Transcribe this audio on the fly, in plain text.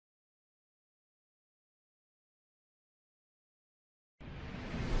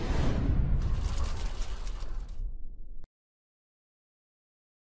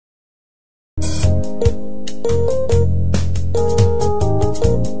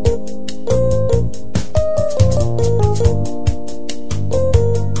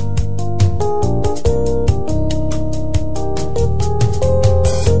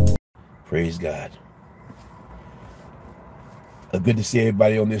Praise God. Good to see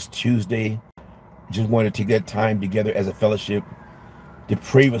everybody on this Tuesday. Just wanted to take that time together as a fellowship to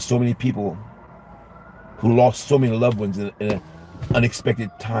pray for so many people who lost so many loved ones in an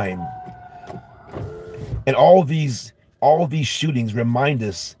unexpected time. And all these shootings remind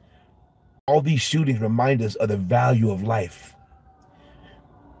us, of the value of life.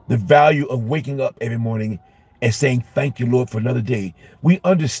 The value of waking up every morning and saying, thank you, Lord, for another day. We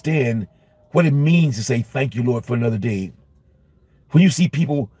understand what it means to say, thank you, Lord, for another day. When you see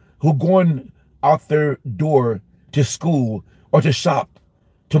people who are going out their door to school or to shop,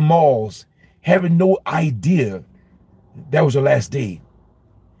 to malls, having no idea that was their last day.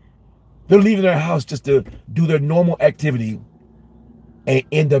 They're leaving their house just to do their normal activity and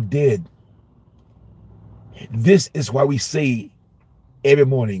end up dead. This is why we say every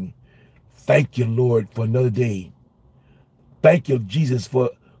morning, thank you, Lord, for another day. Thank you, Jesus, for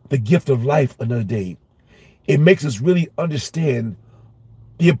the gift of life another day. It makes us really understand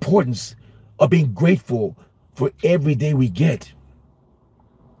the importance of being grateful for every day we get.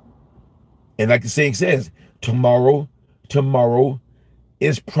 And like the saying says, tomorrow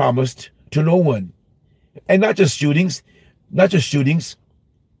is promised to no one. And not just shootings.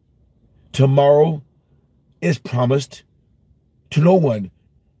 Tomorrow is promised to no one.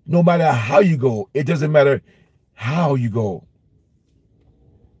 No matter how you go, it doesn't matter how you go.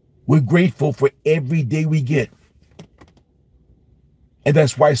 We're grateful for every day we get. And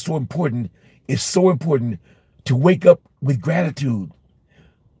that's why it's so important. It's so important to wake up with gratitude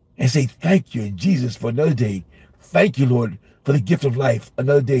and say, thank you, Jesus, for another day. Thank you, Lord, for the gift of life,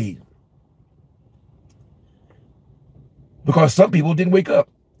 another day. Because some people didn't wake up.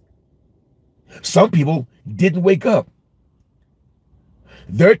 Some people didn't wake up.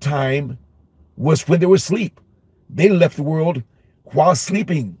 Their time was when they were asleep. They left the world while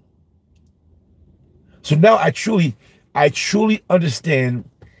sleeping. So now I truly understand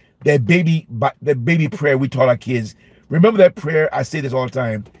that baby prayer we taught our kids. Remember that prayer? I say this all the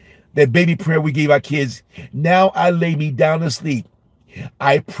time. That baby prayer we gave our kids. Now I lay me down to sleep.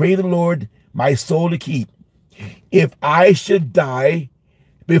 I pray the Lord my soul to keep. If I should die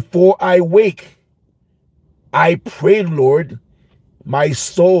before I wake, I pray the Lord my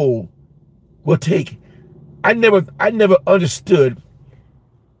soul will take. I never understood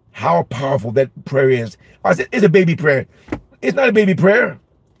how powerful that prayer is. I said, it's a baby prayer. It's not a baby prayer.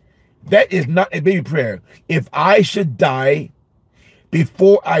 That is not a baby prayer. If I should die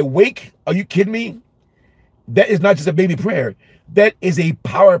before I wake, are you kidding me? That is not just a baby prayer. That is a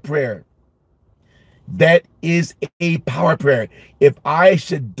power prayer. That is a power prayer. If I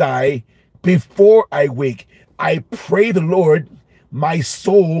should die before I wake, I pray the Lord my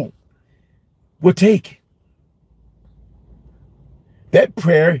soul will take. That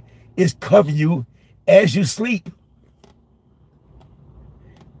prayer is covering you as you sleep.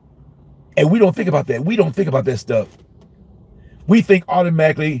 And we don't think about that. We don't think about that stuff. We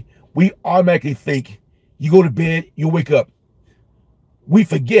automatically think you go to bed, you wake up. We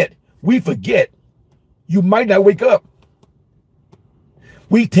forget. You might not wake up.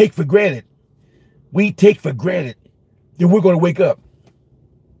 We take for granted that we're going to wake up.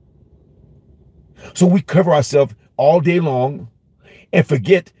 So we cover ourselves all day long and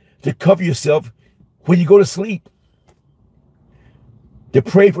forget to cover yourself when you go to sleep. To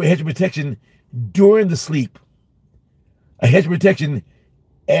pray for a hedge of protection during the sleep. A hedge of protection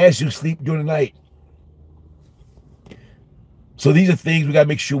as you sleep during the night. So these are things we got to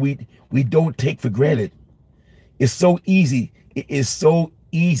make sure we don't take for granted. It's so easy. It is so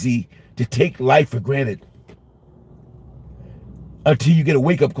easy to take life for granted. Until you get a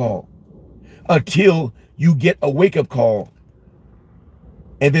wake-up call. Until you get a wake-up call.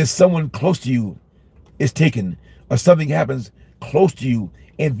 And then someone close to you is taken. Or something happens close to you.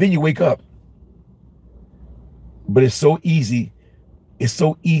 And then you wake up. But it's so easy. It's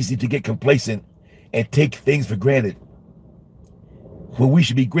so easy to get complacent and take things for granted. When we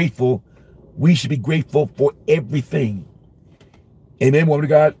should be grateful for everything. Amen, woman of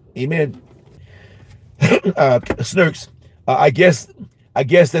God. Amen. Snurks. I guess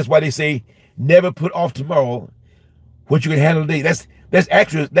that's why they say never put off tomorrow what you can handle today. That's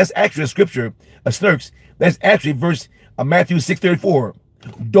actually a scripture. Snurks. That's actually verse Matthew 6:34.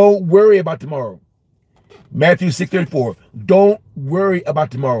 Don't worry about tomorrow. Matthew 6:34. Don't worry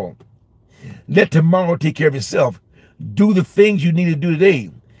about tomorrow. Let tomorrow take care of itself. Do the things you need to do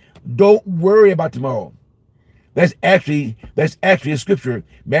today. Don't worry about tomorrow. That's actually a scripture,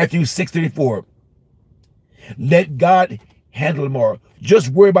 Matthew 6:34. Let God handle tomorrow. Just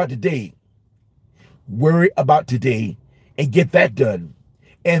worry about today. Worry about today and get that done.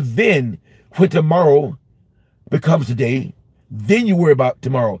 And then when tomorrow becomes today, then you worry about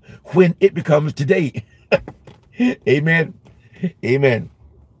tomorrow when it becomes today. Amen. Amen.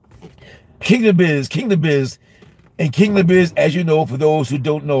 Kingdom biz, and kingdom biz, as you know, for those who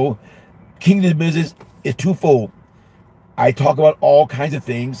don't know, kingdom business is twofold. I talk about all kinds of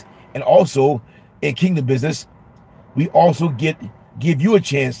things, and also in kingdom business, we also give you a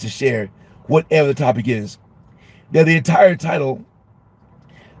chance to share whatever the topic is. Now, the entire title,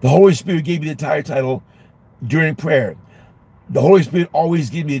 the Holy Spirit gave me the entire title during prayer. The Holy Spirit always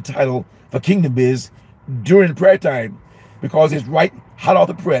gives me the title for Kingdom Biz during prayer time because it's right hot off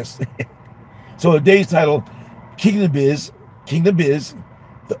the press. So today's title, Kingdom Biz,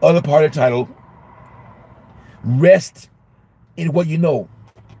 the other part of the title, rest in what you know.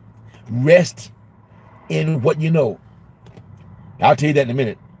 Rest in what you know. I'll tell you that in a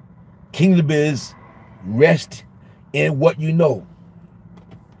minute. Kingdom Biz, rest in what you know.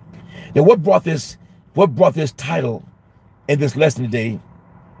 Now, what brought this title and this lesson today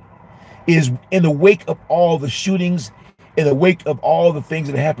is in the wake of all the shootings, in the wake of all the things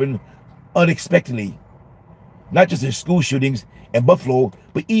that happened unexpectedly, not just the school shootings in Buffalo,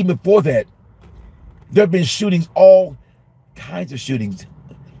 but even before that, there have been shootings, all kinds of shootings,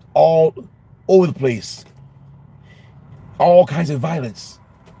 all over the place, all kinds of violence,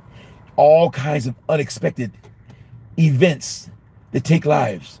 all kinds of unexpected events that take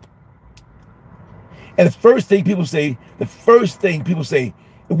lives. And the first thing people say,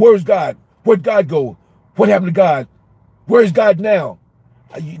 where's God? Where'd God go? What happened to God? Where's God now?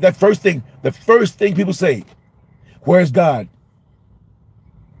 The first thing people say, where's God?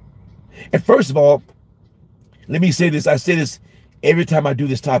 And first of all, let me say this. I say this every time I do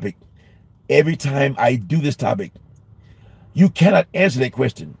this topic. Every time I do this topic, you cannot answer that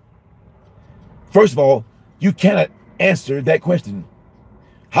question. First of all, you cannot answer that question.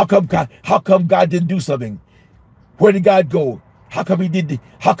 How come God didn't do something? Where did God go? How come he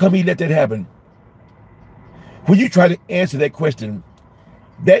let that happen? When you try to answer that question,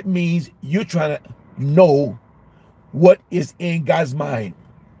 that means you're trying to know what is in God's mind.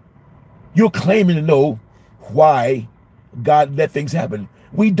 You're claiming to know why God let things happen.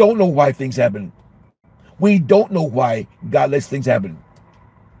 We don't know why things happen. We don't know why God lets things happen.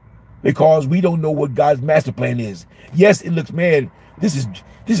 Because we don't know what God's master plan is. Yes, it looks, man, this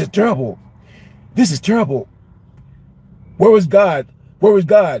is terrible. This is terrible. Where was God? Where was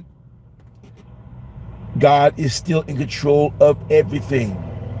God? God is still in control of everything.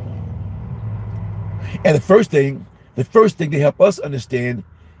 And the first thing to help us understand,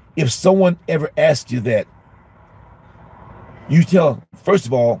 if someone ever asks you that, you tell, first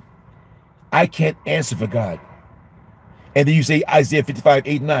of all, I can't answer for God. And then you say Isaiah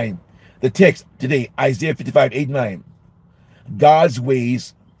 55:8-9. The text today, Isaiah 55:8-9. God's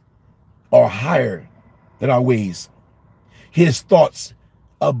ways are higher than our ways. His thoughts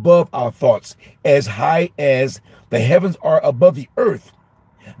above our thoughts. As high as the heavens are above the earth,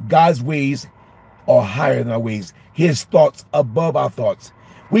 God's ways are higher than our ways. His thoughts above our thoughts.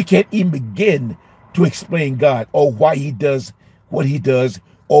 We can't even begin to explain God or why he does what he does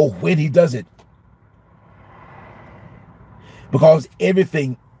or when he does it. Because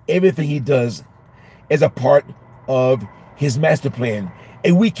everything he does is a part of his master plan.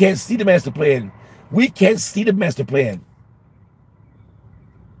 And we can't see the master plan. We can't see the master plan.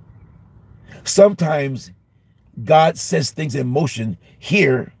 Sometimes God sets things in motion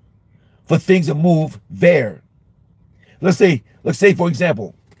here for things to move there. Let's say for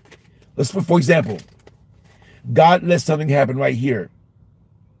example, God lets something happen right here.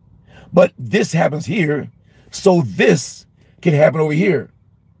 But this happens here, so this can happen over here.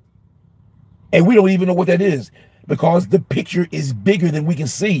 And we don't even know what that is because the picture is bigger than we can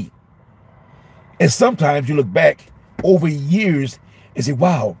see. And sometimes you look back over years and say,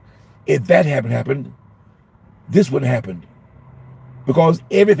 wow, if that happened, this wouldn't happen. Because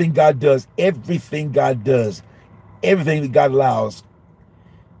everything God does, everything that God allows,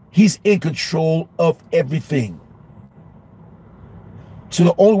 he's in control of everything. So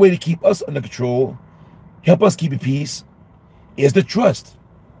the only way to keep us under control, help us keep at peace, is to trust.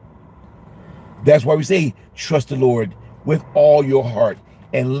 That's why we say, trust the Lord with all your heart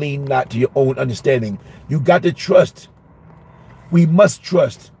and lean not to your own understanding. You got to trust. We must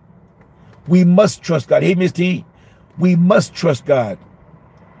trust. We must trust God. Hey, Miss T, we must trust God.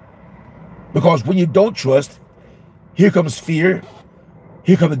 Because when you don't trust, here comes fear,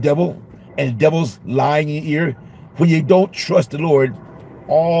 Here comes the devil, and the devil's lying in your ear. When you don't trust the Lord,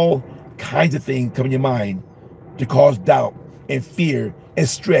 all kinds of things come in your mind to cause doubt and fear and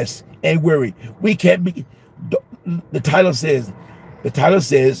stress and worry. We can't be, the title says,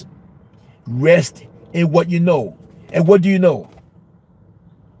 rest in what you know. And what do you know?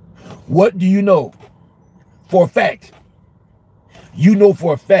 What do you know? For a fact. You know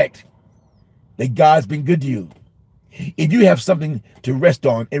for a fact that God's been good to you. If you have something to rest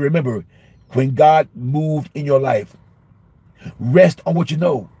on, and remember, when God moved in your life, rest on what you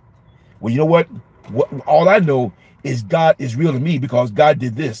know. Well, you know what? All I know is God is real to me because God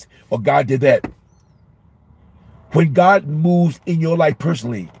did this or God did that. When God moves in your life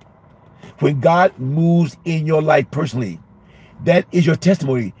personally, when God moves in your life personally, that is your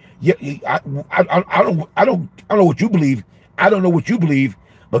testimony. Yeah, I don't know what you believe. I don't know what you believe,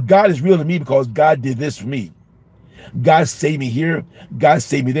 but God is real to me because God did this for me. God saved me here. God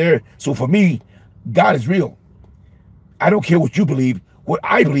saved me there. So for me, God is real. I don't care what you believe. What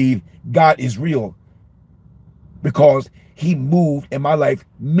I believe, God is real because he moved in my life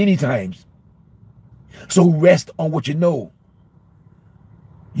many times. So rest on what you know.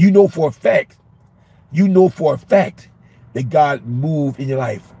 You know for a fact. You know for a fact that God moved in your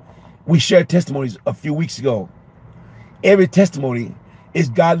life. We shared testimonies a few weeks ago. Every testimony is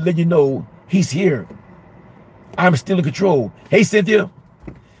God letting you know he's here. I'm still in control. Hey, Cynthia,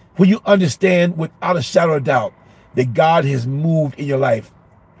 when you understand without a shadow of doubt that God has moved in your life,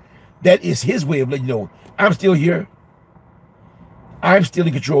 that is his way of letting you know, I'm still here. I'm still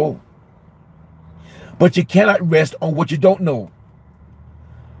in control. But you cannot rest on what you don't know.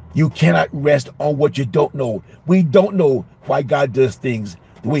 You cannot rest on what you don't know. We don't know why God does things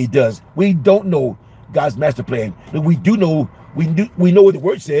the way he does. We don't know God's master plan. But we do know, we know what the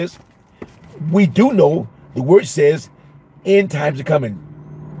word says. We do know the word says end times are coming.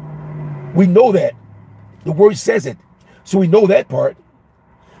 We know that. The word says it. So we know that part.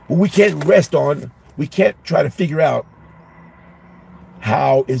 But we can't rest on, we can't try to figure out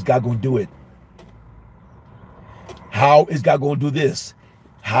how is God going to do it. How is God going to do this?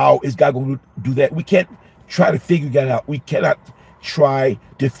 How is God going to do that? We can't try to figure God out. We cannot try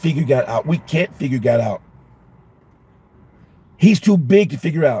to figure God out. We can't figure God out. He's too big to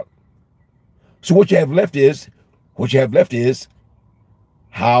figure out. So what you have left is,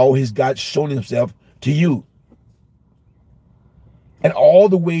 how has God shown himself to you? And all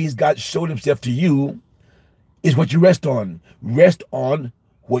the ways God showed himself to you is what you rest on. Rest on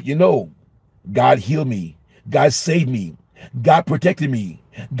what you know. God healed me. God saved me. God protected me.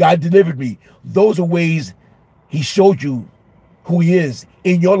 God delivered me. Those are ways he showed you who he is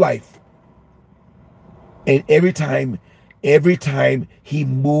in your life. And every time he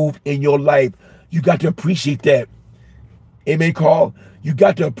moved in your life, you got to appreciate that. Amen, Carl. You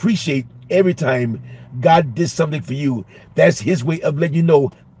got to appreciate every time God did something for you. That's his way of letting you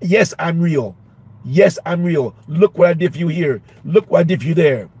know, yes, I'm real. Yes, I'm real. Look what I did for you here. Look what I did for you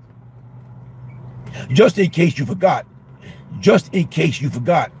there. Just in case you forgot. Just in case you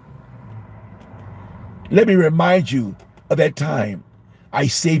forgot. Let me remind you of that time. I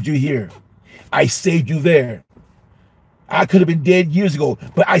saved you here. I saved you there. I could have been dead years ago,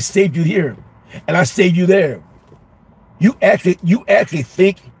 but I saved you here. And I saved you there. You actually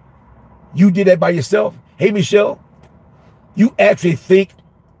think you did that by yourself? Hey, Michelle, you actually think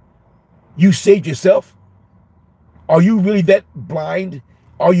you saved yourself? Are you really that blind?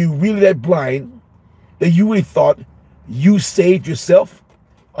 Are you really that blind that you really thought you saved yourself?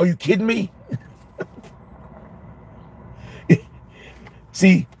 Are you kidding me?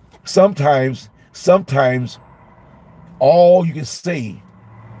 See, sometimes all you can say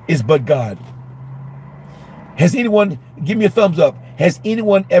is but God. Has anyone, give me a thumbs up, has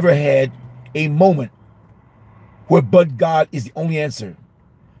anyone ever had a moment where but God is the only answer?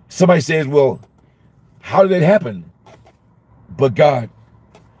 Somebody says, well, how did that happen? But God.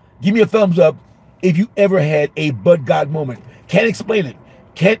 Give me a thumbs up if you ever had a but God moment. Can't explain it.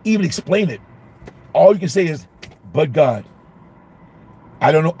 Can't even explain it. All you can say is, but God.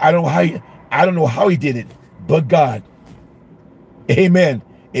 I don't know how he did it, but God. Amen.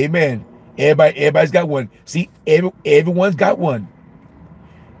 Amen. Everybody's got one. See, everyone's got one.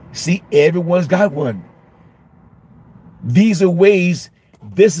 See, everyone's got one. These are ways,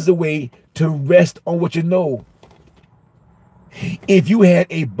 this is a way to rest on what you know. If you had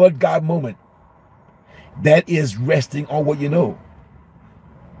a but God moment, that is resting on what you know.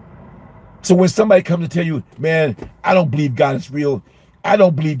 So when somebody comes to tell you, man, I don't believe God is real. I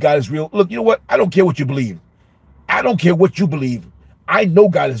don't believe God is real. Look, you know what? I don't care what you believe. I don't care what you believe. I know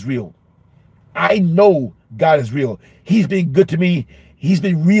God is real. I know God is real. He's been good to me. He's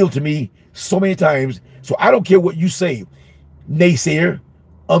been real to me so many times. So I don't care what you say. Naysayer,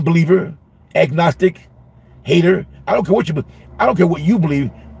 unbeliever, agnostic, hater. I don't care what you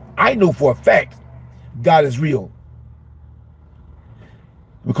believe. I know for a fact God is real,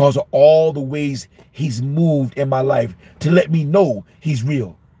 because of all the ways he's moved in my life to let me know he's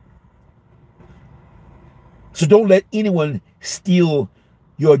real. So don't let anyone steal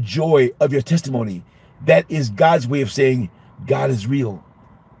your joy of your testimony. That is God's way of saying God is real.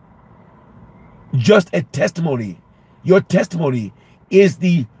 Just a testimony. Your testimony is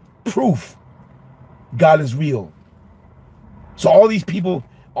the proof God is real. So all these people,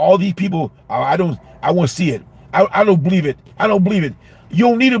 I won't see it. I don't believe it. I don't believe it. You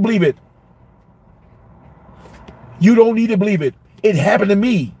don't need to believe it. You don't need to believe it. It happened to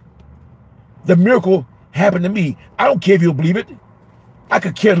me. The miracle happened to me. I don't care if you don't believe it. I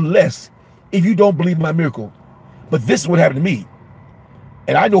could care less if you don't believe my miracle. But this is what happened to me.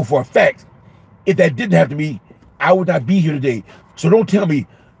 And I know for a fact, if that didn't happen to me, I would not be here today. So don't tell me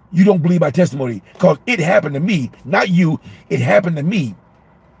you don't believe my testimony, because it happened to me, not you. It happened to me.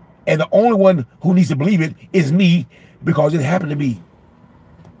 And the only one who needs to believe it is me, because it happened to me.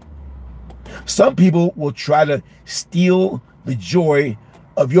 Some people will try to steal the joy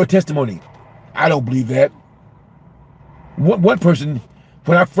of your testimony. I don't believe that. One person,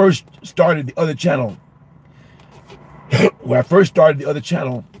 when I first started the other channel,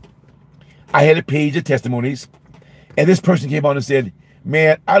 I had a page of testimonies, and this person came on and said,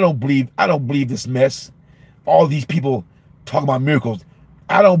 man, I don't believe this mess. All these people talk about miracles.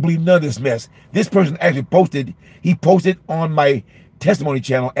 I don't believe none of this mess. This person actually posted on my testimony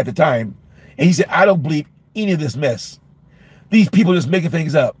channel at the time, and he said, I don't believe any of this mess. These people just making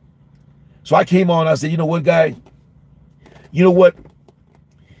things up. So I came on, I said, you know what, guy? You know what?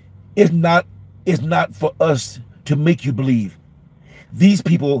 It's not for us to make you believe. These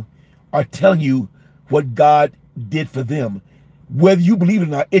people are telling you what God did for them. Whether you believe it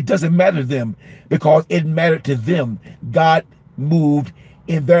or not, it doesn't matter to them, because it mattered to them. God moved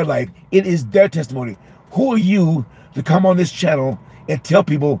in their life. It is their testimony. Who are you to come on this channel and tell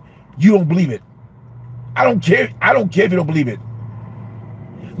people you don't believe it? I don't care. I don't care if you don't believe it.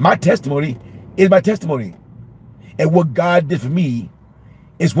 My testimony is my testimony. And what God did for me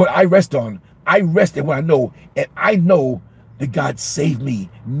is what I rest on. I rest in what I know. And I know that God saved me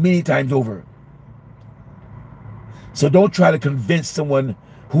many times over. So don't try to convince someone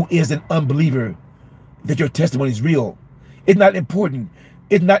who is an unbeliever that your testimony is real. It's not important.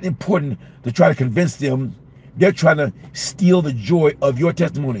 It's not important to try to convince them. They're trying to steal the joy of your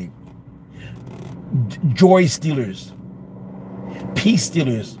testimony. Joy stealers, peace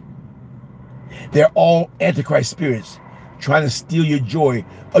stealers. They're all Antichrist spirits trying to steal your joy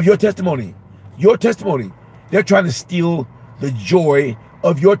of your testimony. Your testimony. They're trying to steal the joy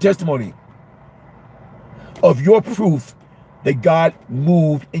of your testimony, of your proof that God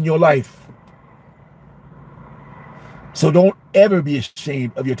moved in your life. So don't ever be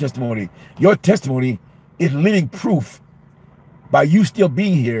ashamed of your testimony. Your testimony is living proof. By you still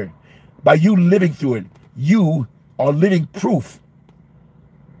being here, by you living through it, you are living proof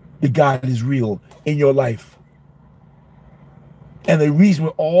that God is real in your life. And the reason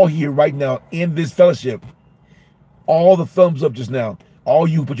we're all here right now in this fellowship, all the thumbs up just now, all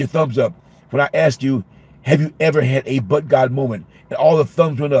you put your thumbs up when I asked you, have you ever had a but God moment? And all the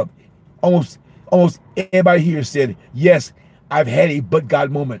thumbs went up. Almost everybody here said, yes, I've had a but God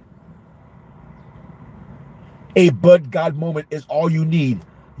moment. A but God moment is all you need.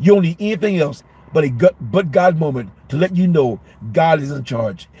 You don't need anything else but a but God moment to let you know God is in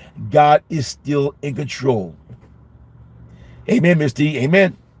charge. God is still in control. Amen, Miss T.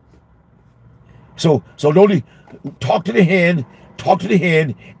 Amen. So don't talk to the hand,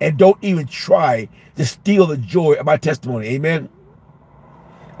 and don't even try to steal the joy of my testimony. Amen.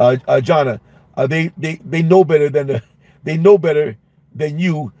 Jonna, they know better than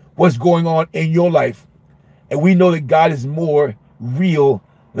you what's going on in your life, and we know that God is more real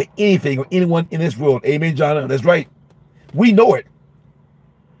than anything or anyone in this world. Amen, Jonna. That's right. We know it.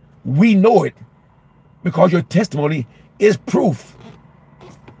 We know it because your testimony is proof.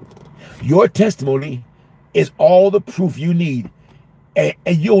 Your testimony is all the proof you need, and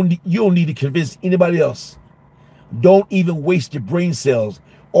you don't need to convince anybody else. Don't even waste your brain cells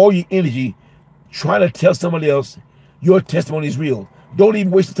or your energy trying to tell somebody else your testimony is real. Don't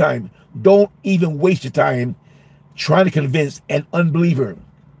even waste the time. Don't even waste your time trying to convince an unbeliever.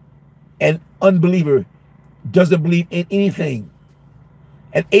 An unbeliever doesn't believe in anything.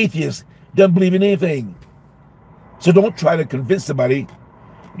 An atheist doesn't believe in anything. So don't try to convince somebody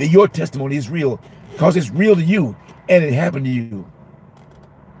that your testimony is real, because it's real to you and it happened to you.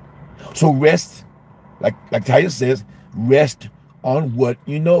 So rest, like Titus says, rest on what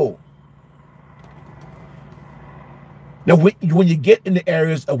you know. Now, when you get in the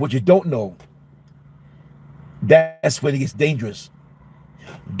areas of what you don't know, that's when it gets dangerous.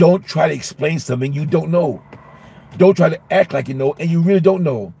 Don't try to explain something you don't know. Don't try to act like you know and you really don't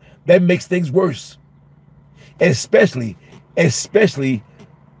know. That makes things worse. Especially if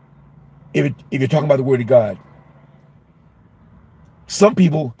you're talking about the word of God. Some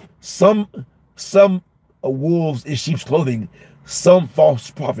people, some wolves in sheep's clothing, some false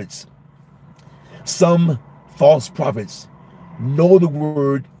prophets know the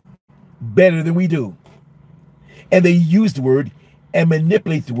word better than we do. And they use the word and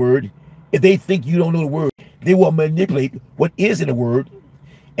manipulate the word. If they think you don't know the word, they will manipulate what is in the word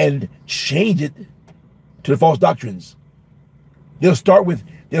and change it to the false doctrines. They'll start with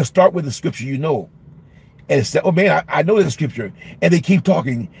the scripture you know, and say, "Oh man, I know the scripture," and they keep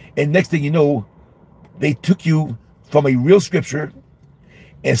talking, and next thing you know, they took you from a real scripture,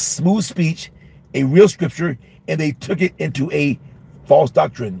 a smooth speech, a real scripture, and they took it into a false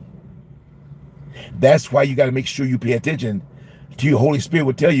doctrine. That's why you got to make sure you pay attention to your Holy Spirit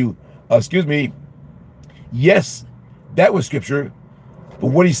will tell you, excuse me, yes, that was scripture, but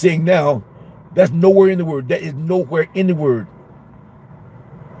what he's saying now, that's nowhere in the word. That is nowhere in the word.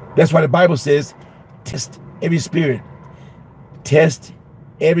 That's why the Bible says, test every spirit. Test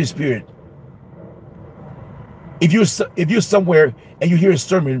every spirit. If you're somewhere and you hear a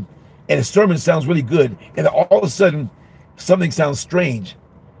sermon, and the sermon sounds really good, and all of a sudden something sounds strange,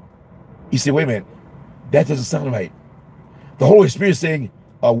 you say, wait a minute, that doesn't sound right. The Holy Spirit is saying,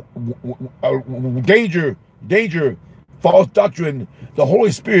 danger, danger, false doctrine. The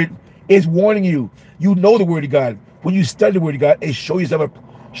Holy Spirit is warning you. You know the word of God. When you study the word of God and show yourself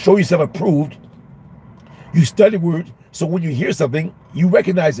approved, you study the word, so when you hear something, you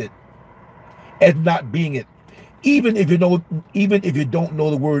recognize it as not being it. Even if you don't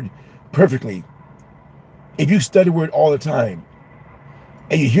know the word perfectly, if you study the word all the time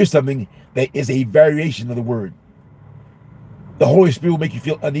and you hear something that is a variation of the word, the Holy Spirit will make you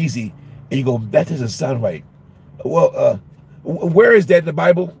feel uneasy, and you go, that doesn't sound right. Well, where is that in the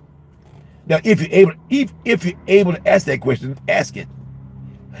Bible? Now, if you're able to ask that question, ask it.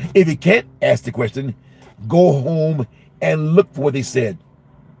 If you can't ask the question, go home and look for what they said.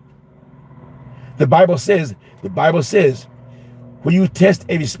 The Bible says, when you test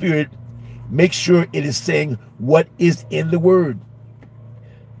every spirit, make sure it is saying what is in the word,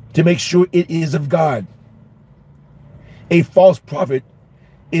 to make sure it is of God. A false prophet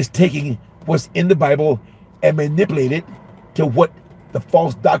is taking what's in the Bible and manipulate it to what the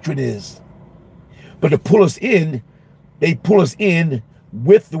false doctrine is. But to pull us in, they pull us in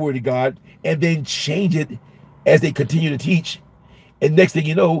with the word of God and then change it as they continue to teach. And next thing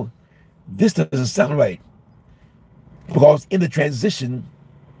you know, this doesn't sound right. Because in the transition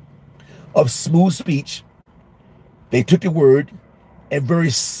of smooth speech, they took the word and very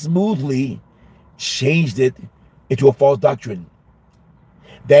smoothly changed it into a false doctrine.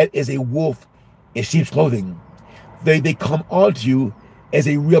 That is a wolf in sheep's clothing. They come onto you as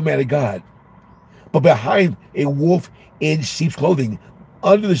a real man of God. But behind a wolf in sheep's clothing,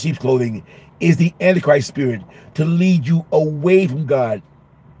 under the sheep's clothing, is the Antichrist spirit to lead you away from God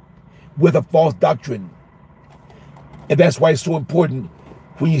with a false doctrine. And that's why it's so important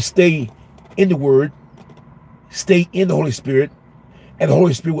when you stay in the word, stay in the Holy Spirit, and the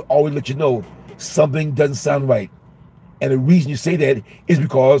Holy Spirit will always let you know something doesn't sound right. And the reason you say that is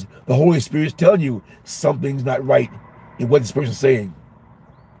because the Holy Spirit is telling you something's not right in what this person's saying.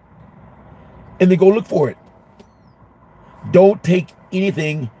 And then go look for it. Don't take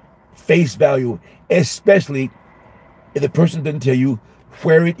anything face value, especially if the person doesn't tell you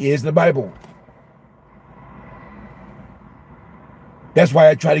where it is in the Bible. That's why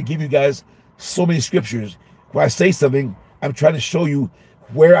I try to give you guys so many scriptures. When I say something, I'm trying to show you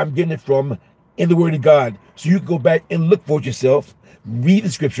where I'm getting it from in the Word of God, so you can go back and look for it yourself, read the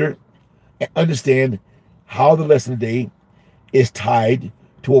scripture, and understand how the lesson today is tied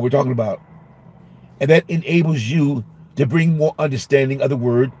to what we're talking about. And that enables you to bring more understanding of the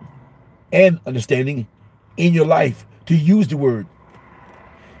word and understanding in your life to use the word.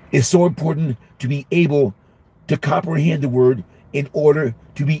 It's so important to be able to comprehend the word in order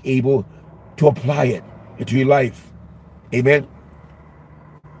to be able to apply it into your life. Amen.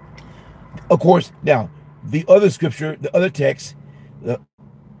 Of course, now, the other scripture, the other text,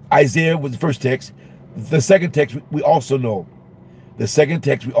 Isaiah was the first text. The second text we also know. The second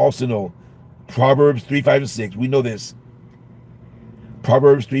text we also know. Proverbs 3, 5, and 6. We know this.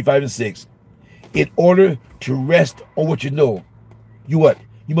 Proverbs 3, 5, and 6. In order to rest on what you know, you what?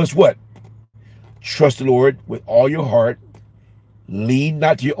 You must what? Trust the Lord with all your heart. Lean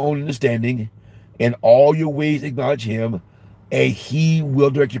not to your own understanding. In all your ways acknowledge him, and he will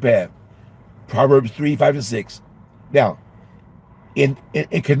direct your path. Proverbs 3, 5, and 6. Now, in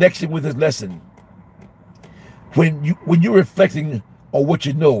connection with this lesson, when you're reflecting on what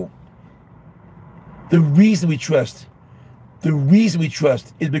you know, the reason we trust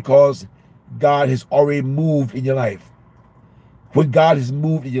is because God has already moved in your life. When God has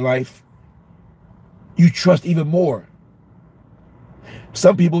moved in your life, you trust even more.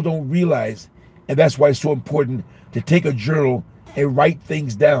 Some people don't realize, and that's why it's so important to take a journal and write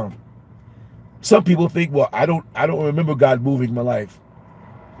things down. Some people think, well, I don't remember God moving in my life.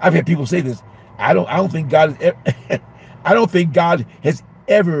 I've had people say this. I don't think God has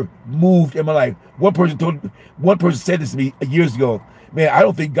ever moved in my life. One person said this to me years ago. Man, I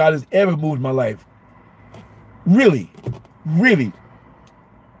don't think God has ever moved in my life. Really?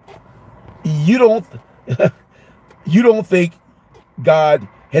 You don't think God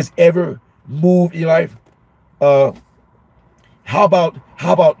has ever moved in your life? How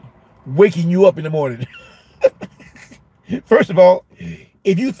about waking you up in the morning? First of all,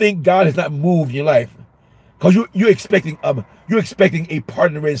 if you think God has not moved in your life, because you're expecting a part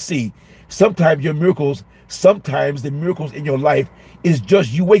in the Red Sea, sometimes the miracles in your life is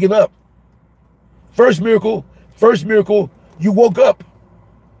just you waking up. First miracle, you woke up.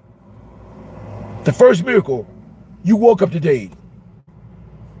 The first miracle, you woke up today.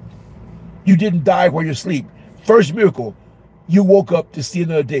 You didn't die while you're asleep. First miracle, you woke up to see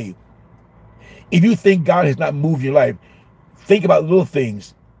another day. If you think God has not moved your life, think about little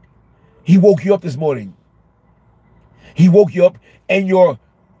things. He woke you up this morning. He woke you up and your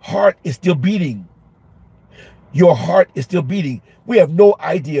heart is still beating. Your heart is still beating. We have no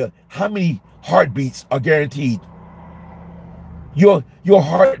idea how many heartbeats are guaranteed. Your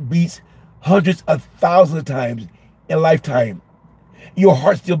heart beats hundreds of thousands of times in a lifetime. Your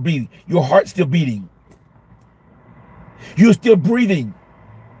heart's still beating. Your heart's still beating. You're still breathing.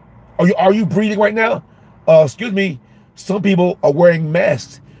 Are you breathing right now? Excuse me. Some people are wearing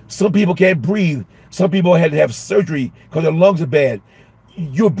masks. Some people can't breathe. Some people had to have surgery because their lungs are bad.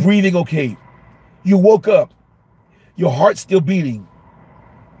 You're breathing okay. You woke up. Your heart's still beating.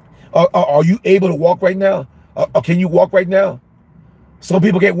 Are you able to walk right now? Can you walk right now? Some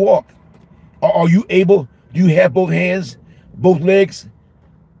people can't walk. Are you able? Do you have both hands, both legs?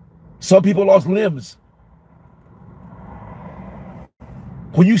 Some people lost limbs.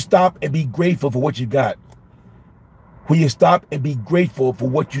 When you stop and be grateful for what you got, when you stop and be grateful for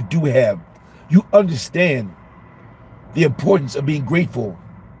what you do have, you understand the importance of being grateful.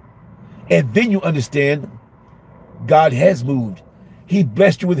 And then you understand God has moved. He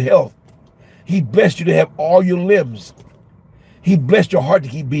blessed you with health. He blessed you to have all your limbs. He blessed your heart to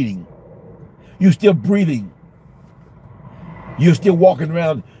keep beating. You're still breathing. You're still walking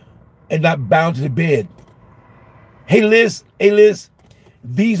around and not bound to the bed. Hey, Liz.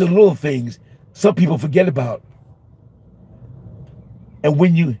 These are little things some people forget about. And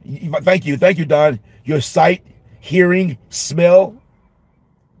when thank you, Don, your sight, hearing, smell,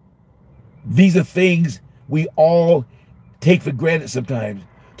 these are things we all take for granted sometimes.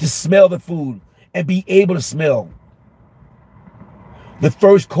 To smell the food and be able to smell. The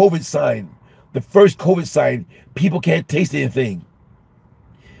first COVID sign, people can't taste anything.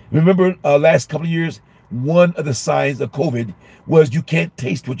 Remember last couple of years, one of the signs of COVID was you can't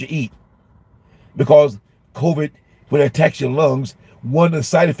taste what you eat. Because COVID, when it attacks your lungs, one of the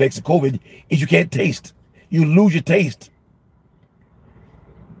side effects of COVID is you can't taste. You lose your taste.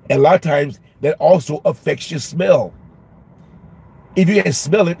 And a lot of times that also affects your smell. If you can't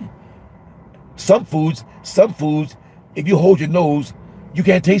smell it, some foods, if you hold your nose, you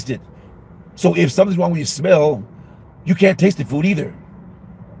can't taste it. So if something's wrong with your smell, you can't taste the food either.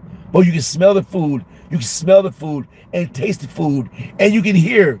 But you can smell the food. You can smell the food and taste the food. And you can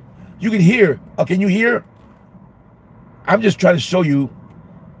hear. Can you hear? I'm just trying to show you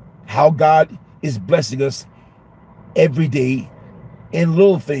how God is blessing us every day in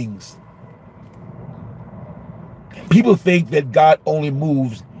little things. People think that God only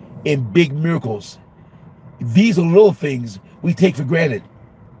moves in big miracles. These are little things we take for granted.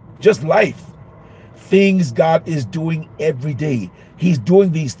 Just life. Things God is doing every day. He's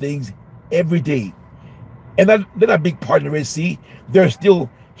doing these things every day. And they're not a big part of the Red Sea. They're still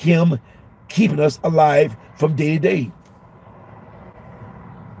Him keeping us alive from day to day.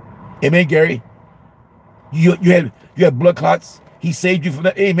 Amen, Gary. You had blood clots. He saved you from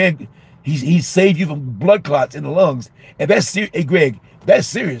that. Amen. He saved you from blood clots in the lungs. And that's serious. Hey, Greg, that's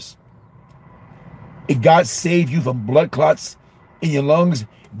serious. If God saved you from blood clots in your lungs,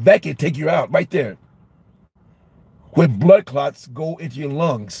 that can take you out right there. When blood clots go into your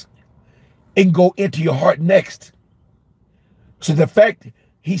lungs and go into your heart next. So the fact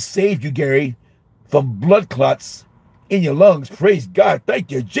he saved you, Gary, from blood clots in your lungs, praise God,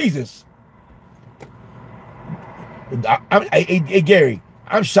 thank you, Jesus. Hey, Gary,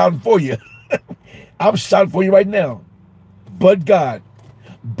 I'm shouting for you. I'm shouting for you right now. But God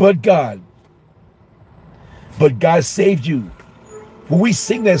saved you. When we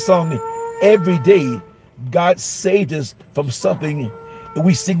sing that song every day, God saved us from something, and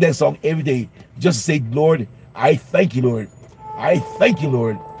we sing that song every day just to say, Lord, I thank you, Lord. I thank you,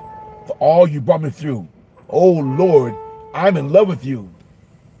 Lord, for all you brought me through. Oh, Lord, I'm in love with you.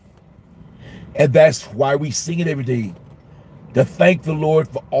 And that's why we sing it every day, to thank the Lord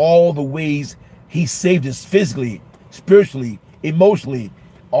for all the ways he saved us physically, spiritually, emotionally,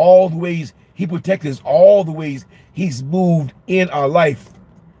 all the ways he protected us, all the ways he's moved in our life.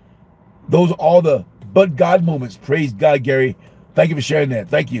 Those are all the but God moments. Praise God, Gary. Thank you for sharing that.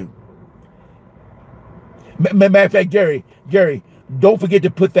 Thank you. Matter of fact, Gary, don't forget to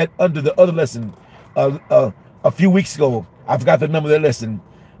put that under the other lesson a few weeks ago. I forgot the number of that lesson.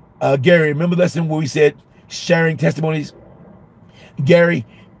 Gary, remember the lesson where we said sharing testimonies? Gary,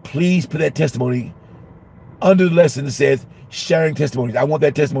 please put that testimony under the lesson that says sharing testimonies. I want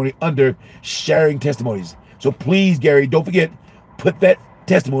that testimony under sharing testimonies. So please, Gary, don't forget, put that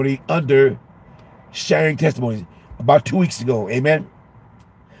testimony under sharing testimonies about 2 weeks ago. Amen.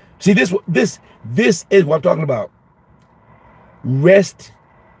 See, this is what I'm talking about. Rest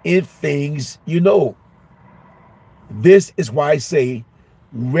in things you know. This is why I say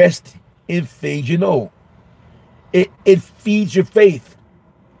rest in things you know. It feeds your faith.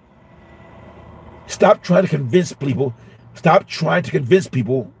 Stop trying to convince people. Stop trying to convince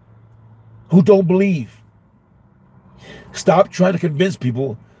people who don't believe. Stop trying to convince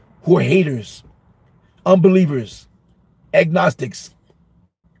people who are haters, unbelievers, agnostics,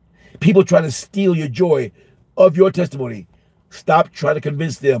 people trying to steal your joy of your testimony. Stop trying to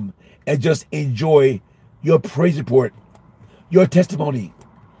convince them and just enjoy your praise report, your testimony.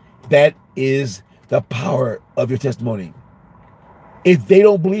 That is the power of your testimony. If they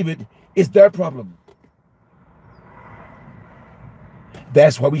don't believe it, it's their problem.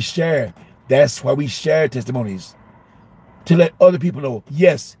 That's why we share. That's why we share testimonies, to let other people know,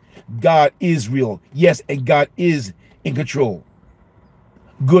 yes, God is real. Yes, and God is in control.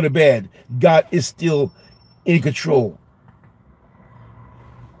 Good or bad, God is still in control.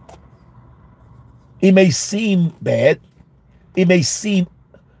 It may seem bad. It may seem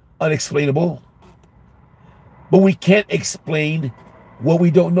unexplainable. But we can't explain what we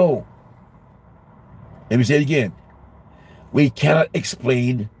don't know. Let me say it again. We cannot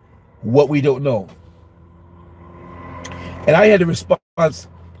explain what we don't know. And I had a response.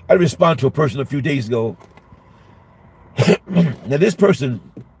 I responded to a person a few days ago. Now this person,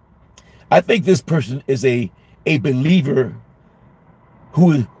 I think this person is a believer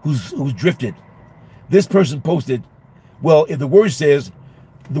who's drifted. This person posted, well, if the word says,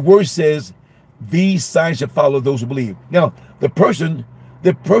 these signs shall follow those who believe. Now, the person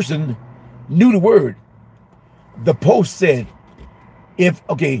knew the word. The post said,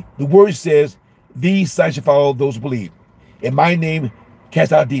 the word says, these signs shall follow those who believe. In my name,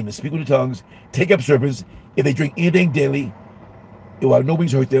 cast out demons, speak with the tongues, take up serpents. If they drink anything deadly, it will have no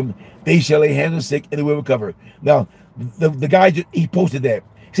means hurt them. They shall lay hands on the sick and they will recover. Now, the guy, he posted that.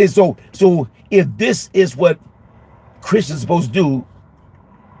 He says, so if this is what Christians are supposed to do,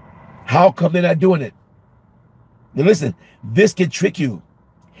 how come they're not doing it? Now listen, this can trick you.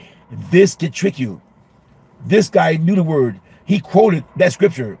 This can trick you. This guy knew the word. He quoted that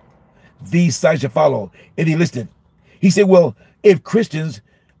scripture. These signs shall follow. And he listed. He said, well, if Christians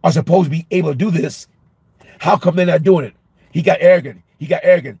are supposed to be able to do this, how come they're not doing it? He got arrogant.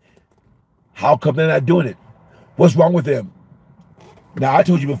 How come they're not doing it? What's wrong with them? Now, I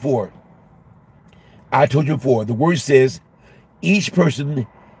told you before, the word says each person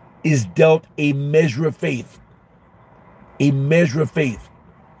is dealt a measure of faith. A measure of faith.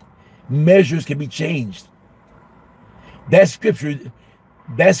 Measures can be changed. That scripture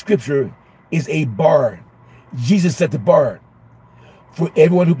is a bar. Jesus set the bar for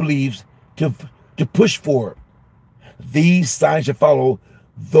everyone who believes to push for. These signs shall follow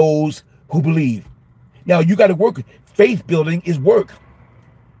those who believe. Now, you got to work. Faith building is work.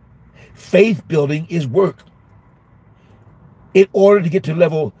 Faith building is work. In order to get to the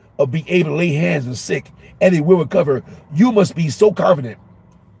level of being able to lay hands on the sick and they will recover, you must be so confident.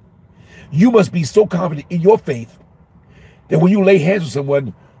 You must be so confident in your faith that when you lay hands on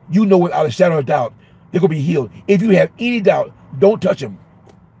someone, you know without a shadow of doubt they're going to be healed. If you have any doubt Don't touch them.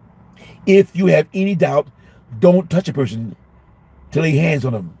 If you have any doubt, don't touch a person to lay hands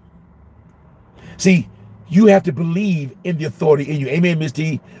on them. See, you have to believe in the authority in you. Amen, Miss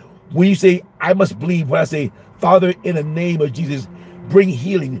T. When you say, I must believe, when I say, Father, in the name of Jesus, bring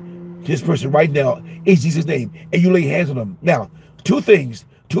healing to this person right now, in Jesus' name, and you lay hands on them. Now, two things.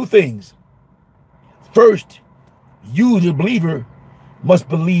 First, you, the believer, must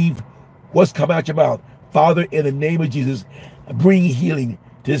believe what's coming out your mouth. Father, in the name of Jesus, bring healing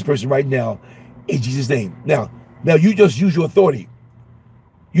to this person right now, in Jesus' name. Now you just use your authority.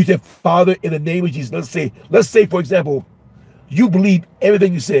 You said, Father, in the name of Jesus. Let's say, for example, you believe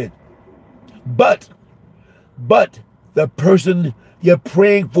everything you said, but the person you're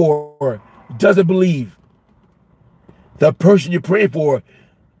praying for doesn't believe. The person you're praying for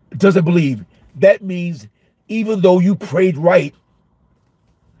doesn't believe. That means even though you prayed right,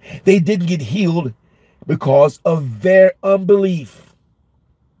 they didn't get healed because of their unbelief.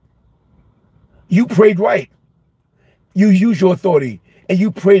 You prayed right. You used your authority and you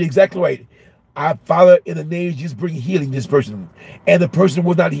prayed exactly right. Father, in the name of Jesus, bring healing to this person. And the person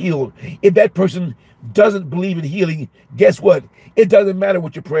was not healed. If that person doesn't believe in healing, guess what? It doesn't matter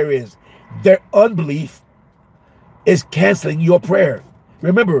what your prayer is. Their unbelief is canceling your prayer.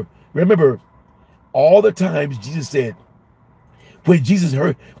 Remember, all the times Jesus said, when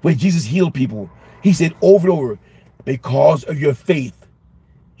Jesus healed people, he said over and over, because of your faith,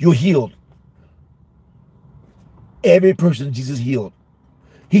 you're healed. Every person Jesus healed,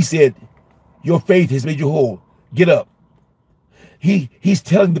 he said, your faith has made you whole. Get up. He's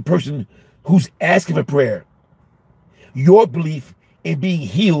telling the person who's asking for prayer, your belief in being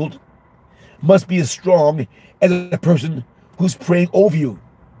healed must be as strong as the person who's praying over you.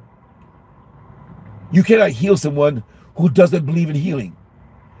 You cannot heal someone who doesn't believe in healing.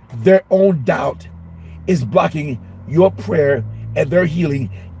 Their own doubt is blocking your prayer and their healing,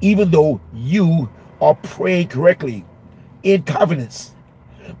 even though you are praying correctly in confidence.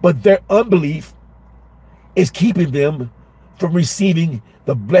 But their unbelief is keeping them from receiving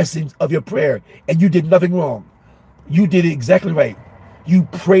the blessings of your prayer. And you did nothing wrong. You did it exactly right. You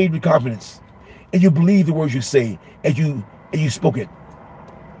prayed with confidence, and you believed the words you say, and you spoke it.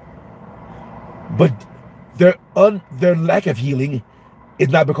 But their lack of healing is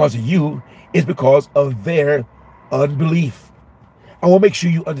not because of you, it's because of their unbelief. I want to make sure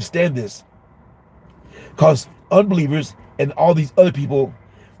you understand this, because unbelievers and all these other people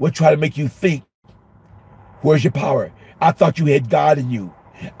will try to make you think, where's your power? I thought you had God in you.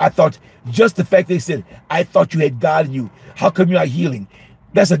 I thought, just the fact they said, I thought you had God in you, how come you're not healing?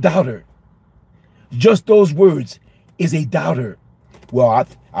 That's a doubter. Just those words is a doubter. Well,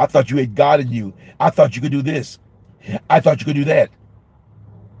 I thought you had God in you. I thought you could do this. I thought you could do that.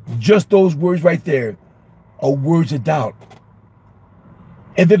 Just those words right there are words of doubt.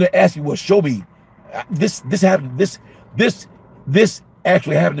 And then they're asking, well, show me. This happened. This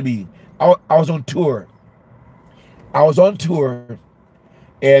actually happened to me. I was on tour.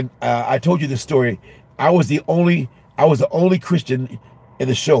 And I told you this story. I was the only Christian in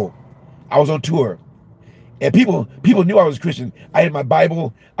the show. I was on tour, and people knew I was a Christian. I had my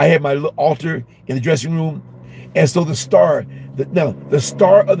Bible. I had my altar in the dressing room, and so the star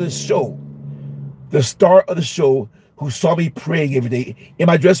of the show, who saw me praying every day in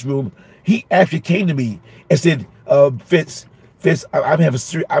my dressing room, he actually came to me and said, Fitz, I'm having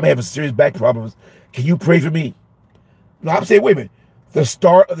serious back problems. Can you pray for me? No, I'm saying, wait a minute. The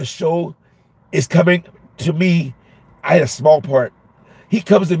star of the show is coming to me. I had a small part. He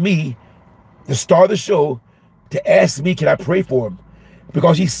comes to me, the star of the show, to ask me, can I pray for him?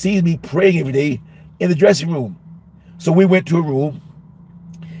 Because he sees me praying every day in the dressing room. So we went to a room.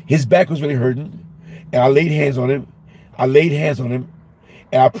 His back was really hurting, and I laid hands on him.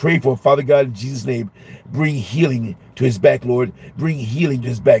 And I prayed for him. Father God, in Jesus' name, bring healing to his back, Lord. Bring healing to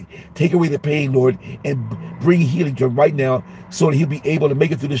his back. Take away the pain, Lord, and bring healing to him right now so that he'll be able to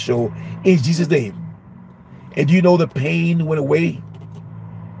make it through the show in Jesus' name. And do you know the pain went away?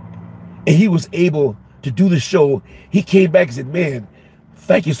 And he was able to do the show. He came back and said, man,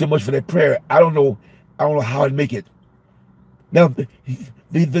 thank you so much for that prayer. I don't know how I'd make it. Now,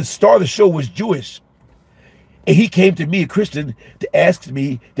 the star of the show was Jewish. And he came to me, a Christian, to ask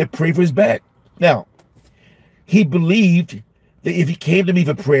me to pray for his back. Now, he believed that if he came to me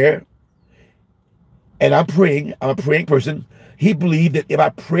for prayer, and I'm a praying person, he believed that if I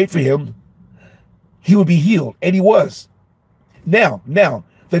prayed for him, he would be healed. And he was. Now,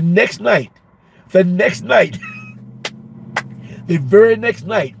 the very next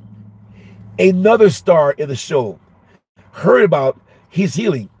night, another star in the show heard about his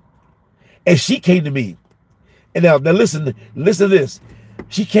healing. And she came to me. And now listen to this.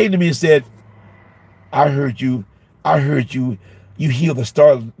 She came to me and said, I heard you. You healed the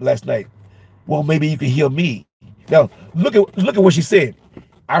star last night. Well, maybe you can heal me. Now, look at what she said.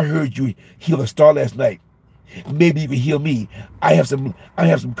 I heard you heal the star last night. Maybe you can heal me. I have some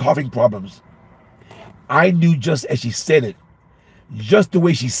coughing problems. I knew just as she said it, just the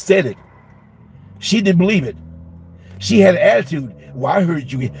way she said it. She didn't believe it. She had an attitude. Well, I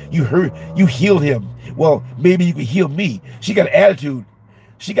heard you healed him. Well, maybe you can heal me. She got an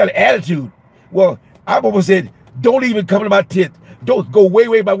attitude. Well, I almost said, don't even come to my tent. Don't go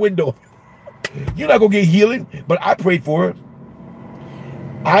way my window. You're not gonna get healing. But I prayed for her.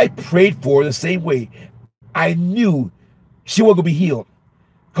 I prayed for her the same way. I knew she wasn't gonna be healed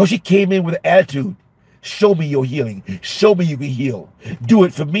because she came in with an attitude. Show me your healing. Show me you can heal. Do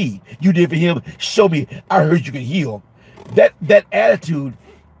it for me. You did for him. Show me. I heard you can heal. That attitude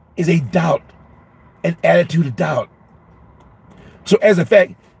is a doubt, an attitude of doubt. So as a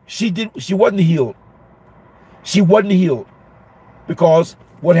fact, she wasn't healed. She wasn't healed because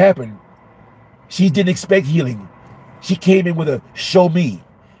what happened? She didn't expect healing. She came in with a show me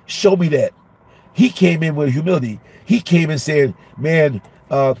that. He came in with humility. He came and said, man,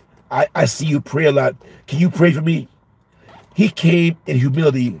 I see you pray a lot. Can you pray for me? He came in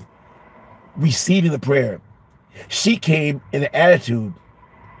humility, receiving the prayer. She came in an attitude.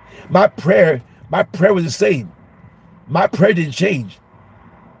 My prayer was the same. My prayer didn't change.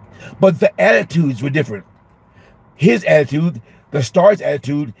 But the attitudes were different. His attitude, the star's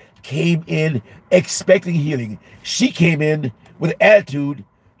attitude, came in expecting healing. She came in with attitude,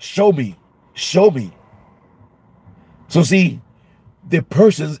 show me. So see, the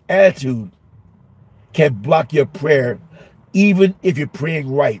person's attitude can block your prayer even if you're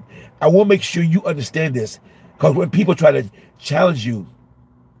praying right. I want to make sure you understand this, because when people try to challenge you,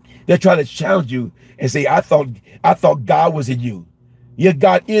 they're trying to challenge you and say, I thought God was in you. Yeah,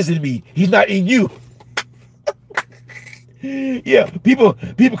 God is in me. He's not in you. Yeah, people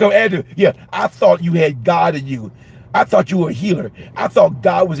come at you. Yeah, I thought you had God in you. I thought you were a healer. I thought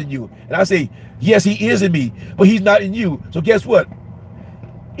God was in you. And I say, yes, he is in me, but he's not in you. So guess what?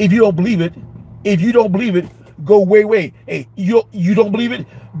 If you don't believe it, go way. Hey, you don't believe it?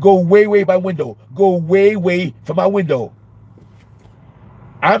 Go way by window. Go way from my window.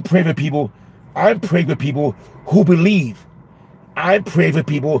 I'm praying for people. I'm praying for people who believe. I'm praying for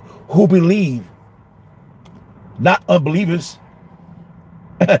people who believe, not unbelievers.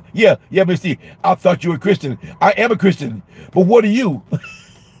 yeah, Misty, I thought you were a Christian. I am a Christian, but what are you?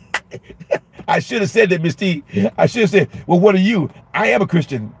 I should have said that, Misty. I should have said, well, what are you? I am a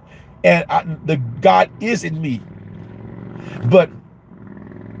Christian, and the God is in me. But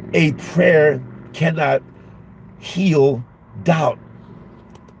a prayer cannot heal doubt.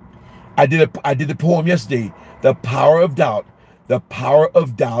 I did the poem yesterday. The power of doubt. The power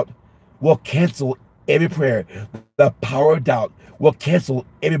of doubt will cancel every prayer. The power of doubt will cancel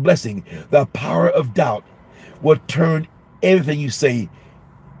every blessing. The power of doubt will turn everything you say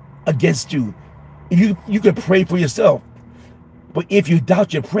against you. You can pray for yourself, but if you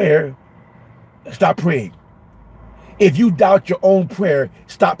doubt your prayer, stop praying. If you doubt your own prayer,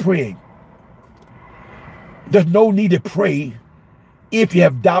 stop praying. There's no need to pray if you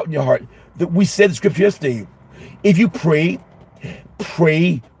have doubt in your heart. We said in scripture yesterday, if you pray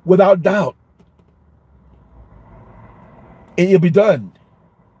without doubt, and it'll be done.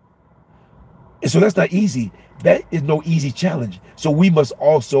 And so that's not easy. That is no easy challenge. So we must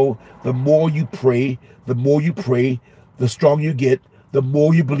also, the more you pray, the stronger you get, the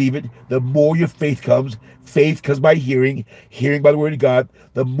more you believe it, the more your faith comes. Faith comes by hearing, hearing by the word of God.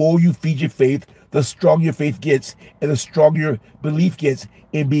 The more you feed your faith, the stronger your faith gets, and the stronger your belief gets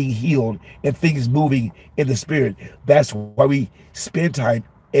in being healed and things moving in the spirit. That's why we spend time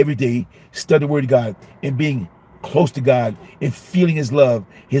every day studying the word of God and being close to God and feeling his love,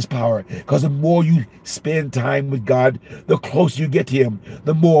 his power. Because the more you spend time with God, the closer you get to him,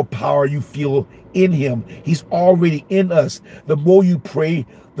 the more power you feel in him. He's already in us. The more you pray,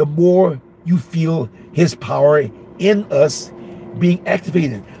 the more you feel his power in us being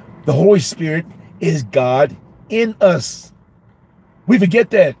activated. The Holy Spirit is God in us. We forget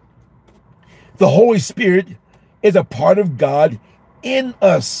that. The Holy Spirit is a part of God in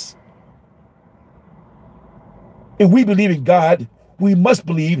us. If we believe in God, we must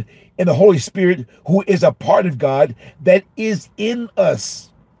believe in the Holy Spirit, who is a part of God that is in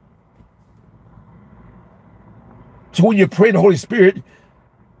us. So when you're praying the Holy Spirit,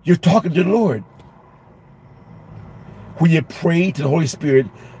 you're talking to the Lord. When you pray to the Holy Spirit,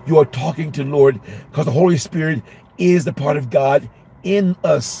 you are talking to the Lord, because the Holy Spirit is the part of God in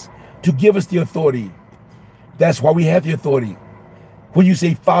us to give us the authority That's why we have the authority. When you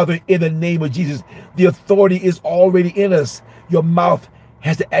say, Father, in the name of Jesus, the authority is already in us. Your mouth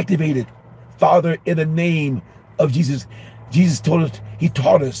has to activate it. Father, in the name of Jesus. Jesus told us, he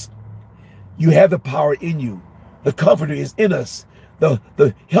taught us, you have the power in you. The comforter is in us.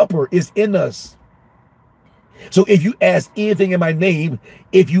 The helper is in us. So if you ask anything in my name,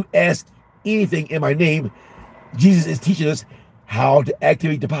 Jesus is teaching us how to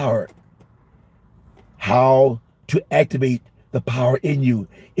activate the power. How to activate the power in you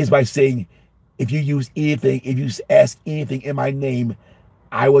is by saying, if you ask anything in my name,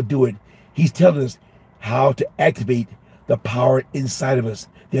 I will do it. He's telling us how to activate the power inside of us,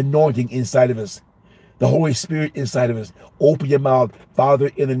 the anointing inside of us, the Holy Spirit inside of us. Open your mouth.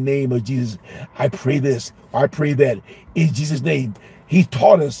 Father, in the name of Jesus, I pray this, I pray that. In Jesus' name, he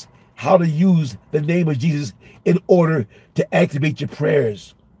taught us how to use the name of Jesus in order to activate your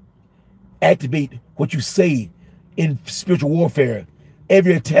prayers. Activate what you say in spiritual warfare.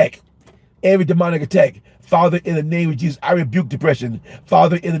 Every attack, every demonic attack. Father, in the name of Jesus, I rebuke depression.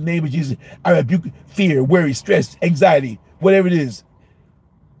 Father, in the name of Jesus, I rebuke fear, worry, stress, anxiety, whatever it is.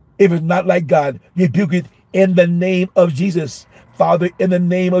 If it's not like God, rebuke it in the name of Jesus. Father, in the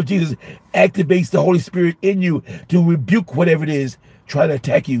name of Jesus, activates the Holy Spirit in you to rebuke whatever it is trying to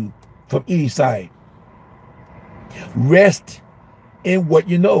attack you from any side. Rest in what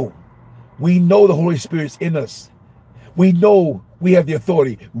you know. We know the Holy Spirit's in us. We know we have the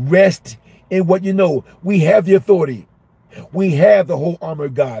authority. Rest in what you know. We have the authority. We have the whole armor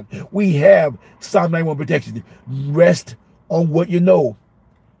of God. We have Psalm 91 protection. Rest on what you know.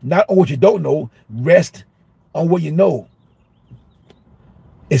 Not on what you don't know. Rest on what you know.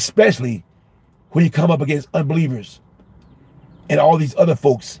 Especially when you come up against unbelievers and all these other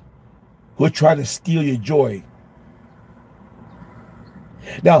folks who are trying to steal your joy.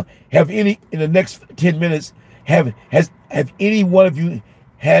 Now, have any, in the next 10 minutes, have any one of you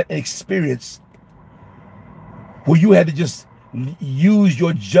had an experience where you had to just use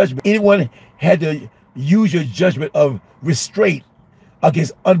your judgment? Anyone had to use your judgment of restraint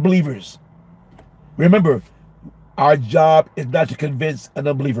against unbelievers? Remember, our job is not to convince an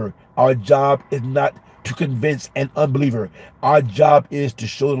unbeliever. Our job is not to convince an unbeliever. Our job is to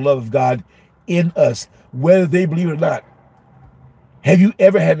show the love of God in us, whether they believe it or not. Have you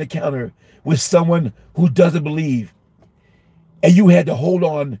ever had an encounter with someone who doesn't believe, and you had to hold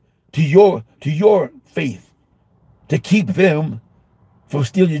on to your faith to keep them from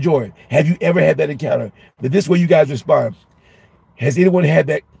stealing your joy? Have you ever had that encounter? But this way you guys respond. Has anyone had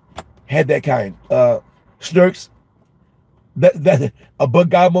that kind? Snurks, that a but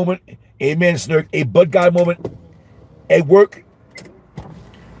God moment. Amen, Snurk. A but God moment at work.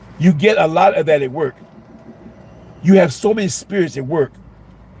 You get a lot of that at work. You have so many spirits at work.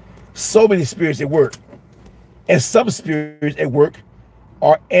 So many spirits at work. And some spirits at work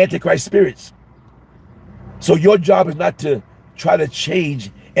are Antichrist spirits. So your job is not to try to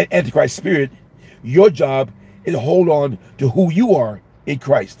change an Antichrist spirit. Your job is to hold on to who you are in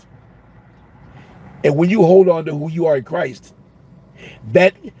Christ. And when you hold on to who you are in Christ,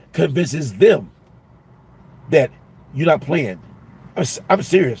 that convinces them that you're not playing. I'm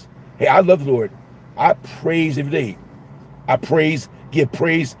serious. Hey, I love the Lord. I praise every day. I praise, give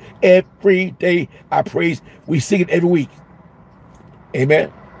praise every day. I praise. We sing it every week.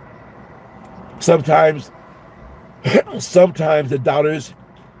 Amen. Sometimes the doubters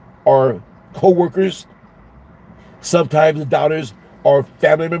are co-workers. Sometimes the doubters are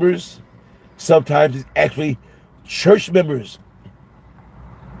family members. Sometimes it's actually church members.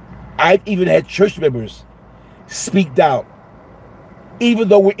 I've even had church members speak doubt. Even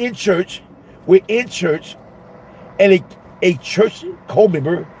though we're in church, and a church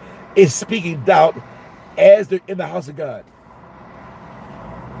co-member is speaking doubt as they're in the house of God.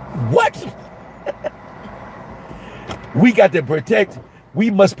 What? We got to protect. We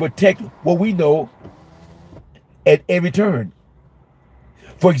must protect what we know at every turn.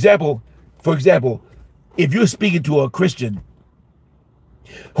 For example, if you're speaking to a Christian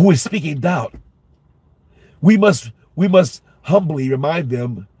who is speaking doubt, we must humbly remind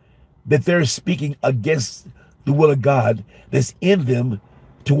them that they're speaking against the will of God that's in them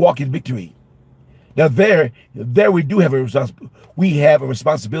to walk in victory. Now there we do have a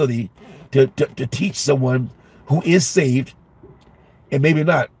responsibility to teach someone who is saved, and maybe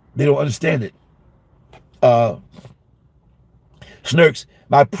not, they don't understand it. Snurks,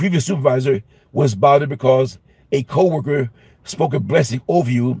 my previous supervisor was bothered because a coworker spoke a blessing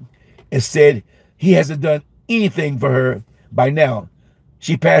over you and said he hasn't done anything for her by now.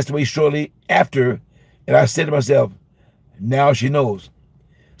 She passed away shortly after, and I said to myself, now she knows.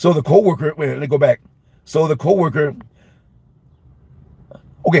 So the co-worker, wait, let me go back. So the coworker,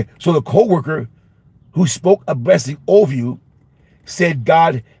 okay, so the coworker who spoke a blessing over you said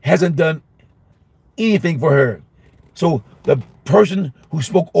God hasn't done anything for her. So the person who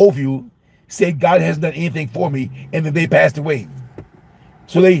spoke over you said God hasn't done anything for me, and then they passed away.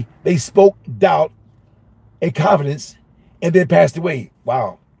 So they spoke doubt and confidence, and then passed away.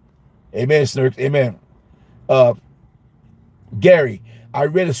 Wow. Amen, Snurks. Amen. Gary, I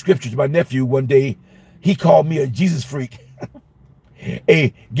read a scripture to my nephew one day. He called me a Jesus freak.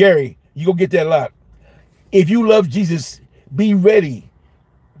 Hey, Gary, you gonna get that a lot. If you love Jesus, be ready.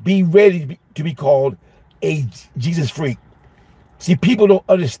 Be ready to be called a Jesus freak. See, people don't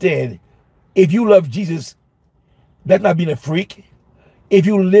understand. If you love Jesus, that's not being a freak. If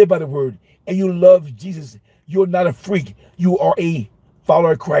you live by the word and you love Jesus, you're not a freak. You are a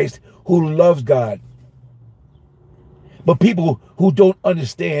follower of Christ who loves God. But people who don't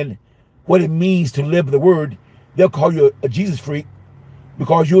understand what it means to live the word, they'll call you a Jesus freak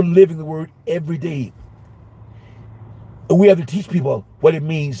because you're living the word every day. And we have to teach people what it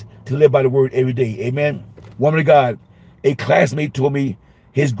means to live by the word every day. Amen. Woman of God, a classmate told me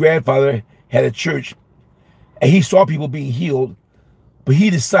his grandfather had a church and he saw people being healed, but he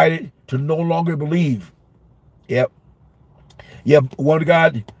decided to no longer believe. Yep. Yep. Woman of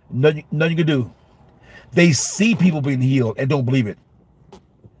God, nothing you can do. They see people being healed and don't believe it.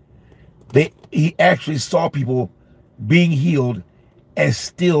 He actually saw people being healed and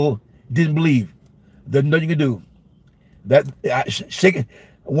still didn't believe. There's nothing you can do. That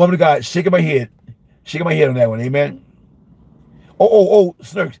woman of God, shaking my head on that one. Amen. Oh,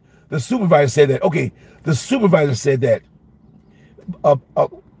 Snurks. The supervisor said that. Okay, the supervisor said that.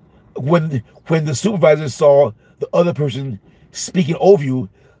 When the supervisor saw the other person speaking over you,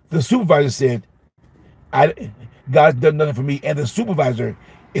 the supervisor said, God's done nothing for me, and the supervisor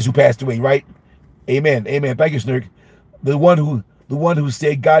is who passed away, right? Amen. Amen. Thank you, Snurk. The one who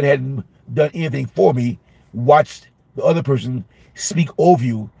said God hadn't done anything for me watched the other person speak over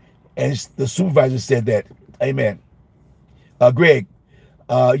you, and the supervisor said that. Amen. Greg,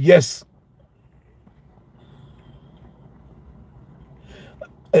 yes.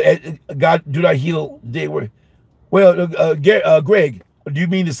 God do not heal. They were well. Greg, do you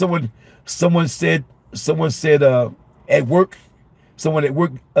mean that someone said at work? Someone at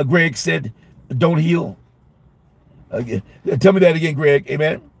work, Greg said, "Don't heal." Tell me that again, Greg.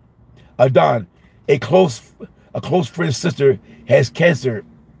 Amen. Don, a close friend's sister has cancer.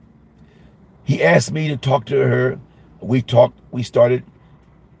 He asked me to talk to her. We talked. We started.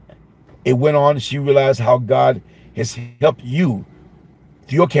 It went on. She realized how God has helped you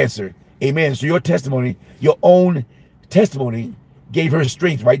through your cancer. Amen. So your testimony, your own testimony, gave her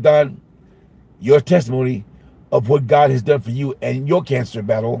strength, right, Don? Your testimony of what God has done for you and your cancer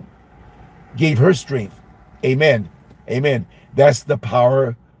battle gave her strength. Amen. Amen. That's the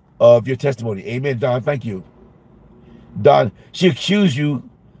power of your testimony. Amen, Don. Thank you. Don, she accused you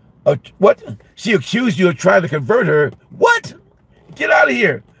of what? She accused you of trying to convert her. What? Get out of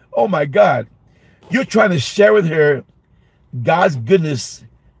here. Oh my God. You're trying to share with her God's goodness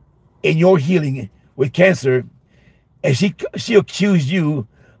in your healing with cancer, and she accused you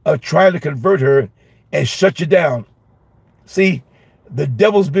of trying to convert her and shut you down. See, the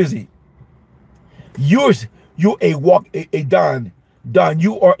devil's busy. You're a Don,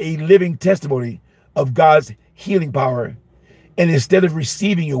 you are a living testimony of God's healing power. And instead of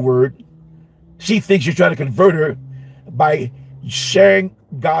receiving your word, she thinks you're trying to convert her by sharing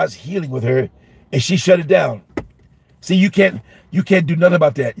God's healing with her, and she shut it down. See, you can't do nothing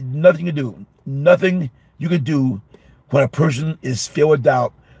about that. Nothing you can do. Nothing you can do when a person is filled with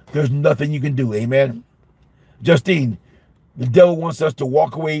doubt. There's nothing you can do. Amen. Justine, the devil wants us to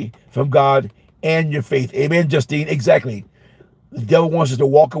walk away from God and your faith. Amen, Justine. Exactly. The devil wants us to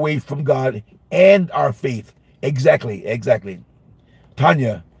walk away from God and our faith. Exactly.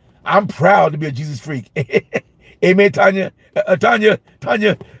 Tanya, I'm proud to be a Jesus freak. Amen, Tanya. Tanya,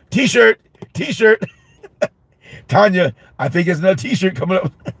 t-shirt. Tanya, I think there's another t-shirt coming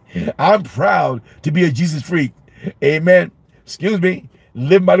up. I'm proud to be a Jesus freak. Amen. Excuse me.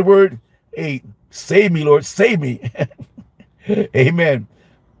 Live by the word. Hey, save me, Lord. Save me. Amen.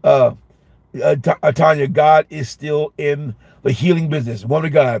 Tanya, God is still in the healing business. Woman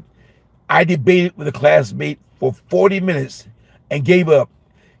of God, I debated with a classmate for 40 minutes and gave up.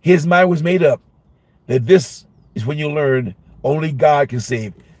 His mind was made up that this is when you learn only God can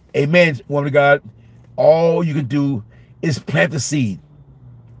save. Amen, woman of God. All you can do is plant the seed.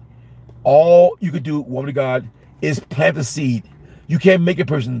 All you can do, woman of God, is plant the seed. You can't make a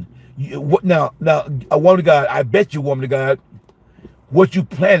person. Now, a woman of God, I bet you, woman of God, what you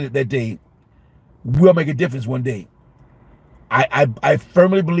planted that day will make a difference one day. I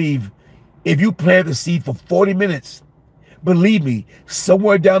firmly believe if you plant the seed for 40 minutes, believe me,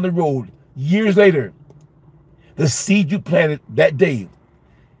 somewhere down the road, years later, the seed you planted that day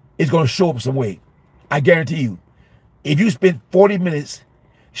is going to show up some way. I guarantee you. If you spent 40 minutes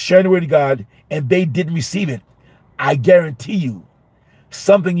sharing the word of God and they didn't receive it, I guarantee you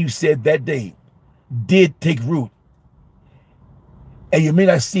something you said that day did take root. And you may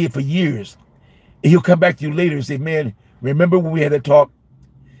not see it for years. And he'll come back to you later and say, man, remember when we had that talk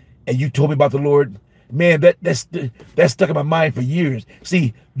and you told me about the Lord? Man, that's stuck in my mind for years.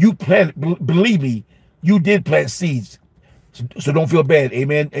 See, you planted, believe me, you did plant seeds. So don't feel bad.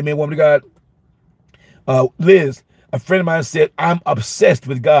 Amen. Amen, woman of God. Liz, a friend of mine said, I'm obsessed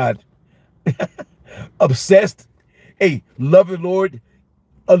with God. Obsessed? Hey, love the Lord.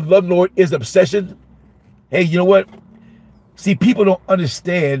 Love the Lord is obsession. Hey, you know what? See, people don't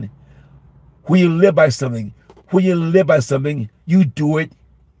understand when you live by something. When you live by something, you do it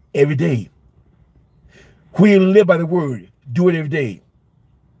every day. When you live by the word, do it every day.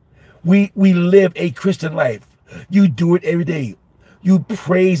 We live a Christian life. You do it every day. You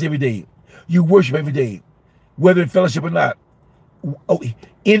praise every day. You worship every day, whether in fellowship or not.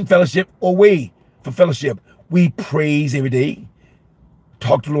 In fellowship or away from fellowship, we praise every day.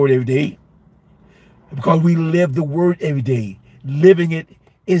 Talk to the Lord every day. Because we live the word every day. Living it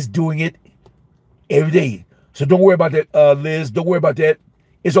is doing it every day. So don't worry about that, Liz. Don't worry about that.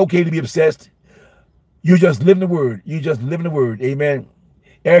 It's okay to be obsessed. You just live in the word. You just live in the word. Amen.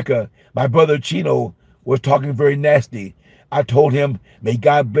 Erica, my brother Chino was talking very nasty. I told him, may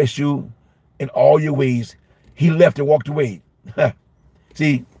God bless you in all your ways. He left and walked away.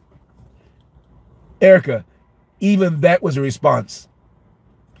 See, Erica, even that was a response.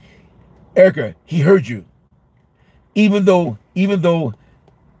 Erica, he heard you. Even though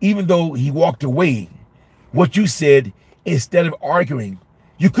he walked away, what you said, instead of arguing,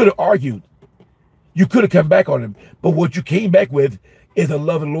 you could have argued. You could have come back on him. But what you came back with is the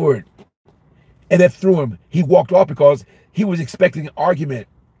love of the Lord. And that threw him. He walked off because he was expecting an argument.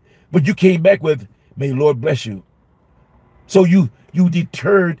 But you came back with, may the Lord bless you. So you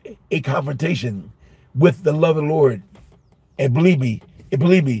deterred a confrontation with the love of the Lord. And believe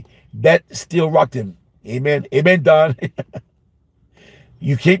me, that still rocked him. Amen. Amen, Don.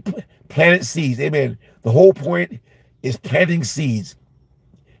 You keep planting seeds. Amen. The whole point is planting seeds.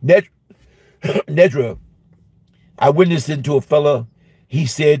 Nedra, I witnessed into a fella. He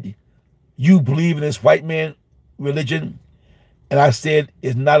said, you believe in this white man religion? And I said,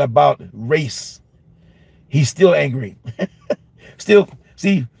 it's not about race. He's still angry. Still,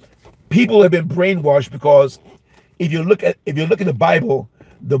 see, people have been brainwashed because if you look at the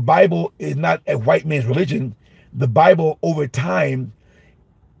Bible is not a white man's religion. The Bible, over time,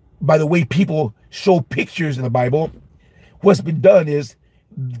 by the way people show pictures in the Bible, what's been done is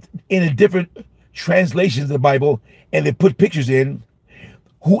in a different translations of the Bible, and they put pictures in,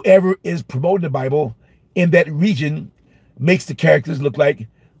 whoever is promoting the Bible in that region makes the characters look like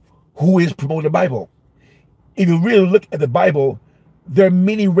who is promoting the Bible. If you really look at the Bible, there are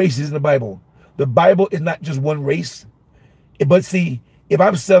many races in the Bible. The Bible is not just one race. But see, if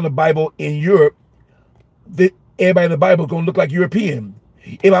I'm selling the Bible in Europe, everybody in the Bible is going to look like European.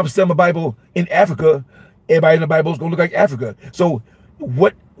 If I'm selling the Bible in Africa, everybody in the Bible is going to look like Africa. So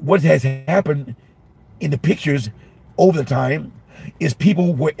what has happened in the pictures over the time is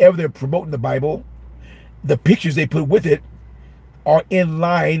people, wherever they're promoting the Bible, the pictures they put with it are in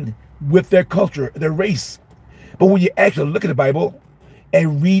line with their culture, their race. But when you actually look at the Bible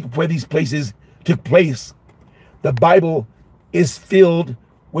and read where these places took place, the Bible is filled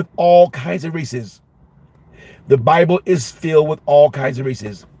with all kinds of races. The Bible is filled with all kinds of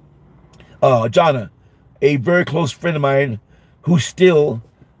races. Jonna, a very close friend of mine who still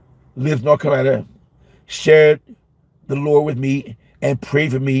lives in North Carolina, shared the Lord with me and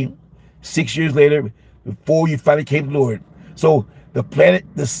prayed for me 6 years later before you finally came to the Lord. So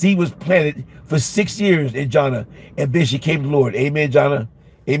the seed was planted for 6 years in Jonna, and then she came to the Lord. Amen, Jonna.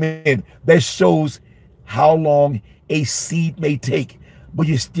 Amen. That shows how long a seed may take, but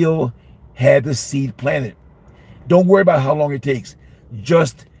you still had the seed planted. Don't worry about how long it takes.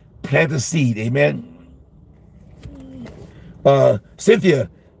 Just plant the seed. Amen. Cynthia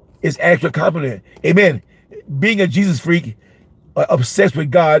is actually a compliment. Amen. Being a Jesus freak, obsessed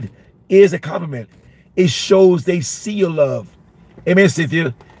with God, is a compliment. It shows they see your love. Amen,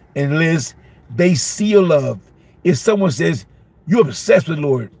 Cynthia and Liz. They see your love. If someone says you're obsessed with the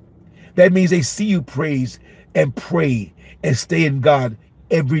Lord, that means they see you praise and pray and stay in God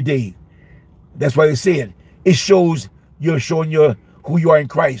every day. That's why they say it. It shows you're showing who you are in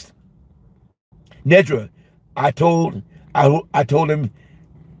Christ. Nedra, I told him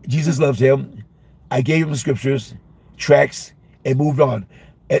Jesus loves him. I gave him scriptures, tracts, and moved on.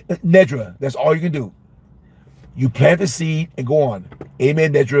 Nedra, that's all you can do. You plant the seed and go on.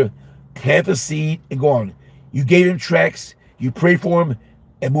 Amen, Nedra. Plant the seed and go on. You gave him tracts, you pray for him,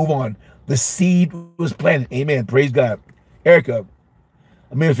 and move on. The seed was planted. Amen. Praise God. Erica,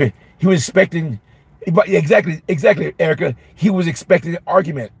 I mean, if he was expecting, exactly, Erica. He was expecting an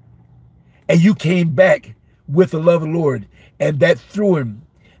argument. And you came back with the love of the Lord. And that threw him.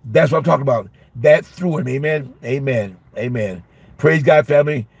 That's what I'm talking about. That threw him. Amen. Amen. Amen. Praise God,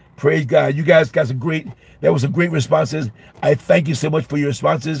 family. Praise God. You guys got that was some great responses. I thank you so much for your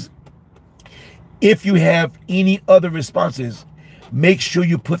responses. If you have any other responses, make sure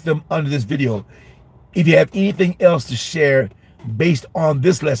you put them under this video. If you have anything else to share based on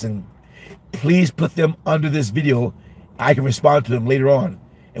this lesson, please put them under this video. I can respond to them later on,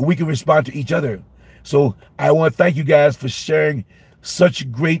 and we can respond to each other. So I want to thank you guys for sharing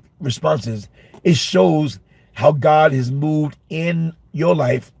such great responses. It shows how God has moved in your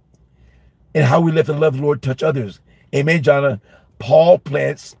life and how we let the love of the Lord touch others. Amen, Jonna. Paul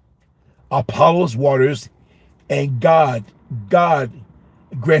plants, Apollos waters, and God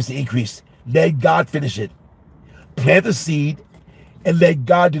grants the increase. Let God finish it. Plant the seed and let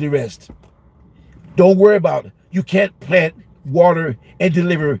God do the rest. Don't worry about it. You can't plant, water, and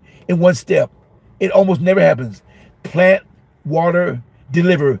deliver in one step. It almost never happens. Plant, water,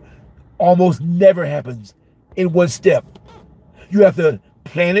 deliver almost never happens in one step. You have to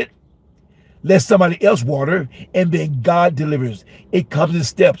plant it, let somebody else water, and then God delivers. It comes in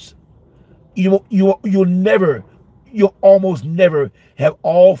steps. You'll almost never have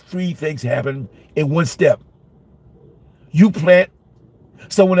all three things happen in one step. You plant,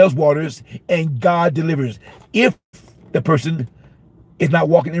 someone else waters, and God delivers. If the person is not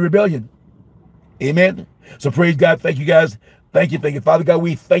walking in rebellion. Amen. So praise God. Thank you, guys. Thank you. Father God,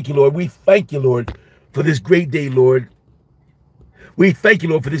 we thank you, Lord. We thank you, Lord, for this great day, Lord. We thank you,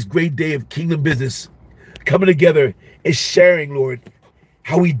 Lord, for this great day of kingdom business, coming together and sharing, Lord,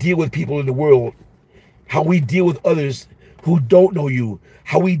 how we deal with people in the world, how we deal with others who don't know you,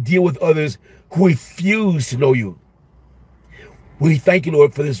 how we deal with others who refuse to know you. We thank you,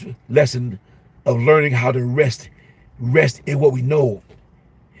 Lord, for this lesson of learning how to rest in what we know.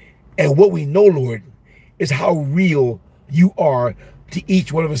 And what we know, Lord, is how real you are to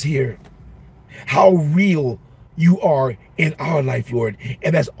each one of us here. How real you are in our life, Lord.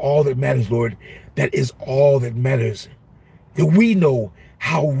 And that's all that matters, Lord. That is all that matters. That we know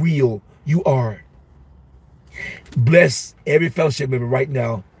how real you are. Bless every fellowship member right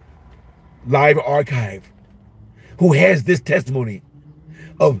now, live or archive, who has this testimony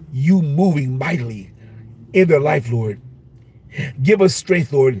of you moving mightily in their life, Lord. Give us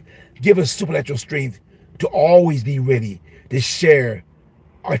strength, Lord. Give us supernatural strength to always be ready to share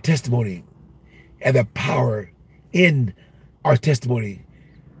our testimony and the power in our testimony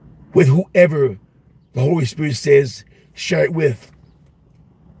with whoever the Holy Spirit says share it with.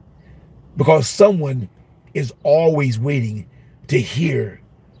 Because someone is always waiting to hear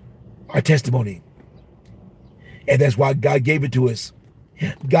our testimony. And that's why God gave it to us.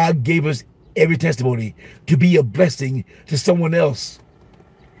 God gave us every testimony to be a blessing to someone else.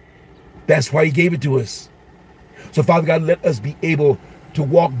 That's why he gave it to us. So Father God, let us be able to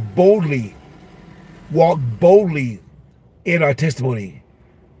walk boldly in our testimony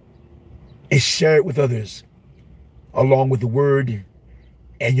and share it with others along with the word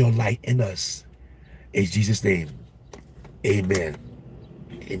and your light in us. In Jesus' name, amen.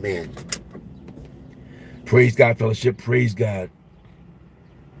 Amen. Praise God, fellowship. Praise God.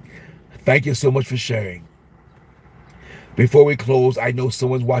 Thank you so much for sharing. Before we close, I know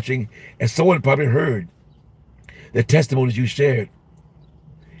someone's watching and someone probably heard the testimonies you shared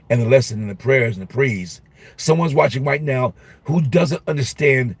and the lesson and the prayers and the praise. Someone's watching right now who doesn't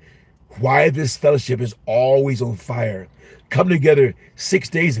understand why this fellowship is always on fire. Come together 6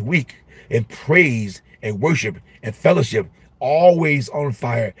 days a week and praise and worship and fellowship, always on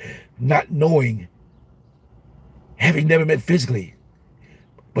fire, not knowing, having never met physically,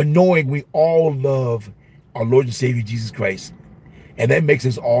 but knowing we all love our Lord and Savior Jesus Christ. And that makes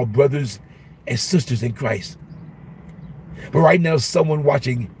us all brothers and sisters in Christ. But right now, someone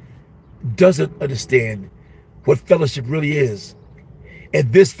watching doesn't understand what fellowship really is.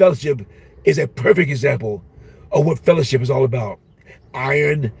 And this fellowship is a perfect example of what fellowship is all about.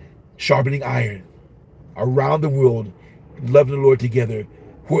 Iron sharpening iron around the world, loving the Lord together,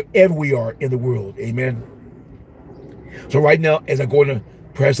 wherever we are in the world. Amen. So right now, as I go into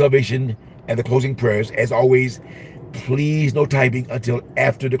prayer salvation and the closing prayers, as always, Please no typing until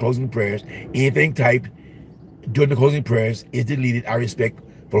after the closing prayers. Anything typed during the closing prayers is deleted. I respect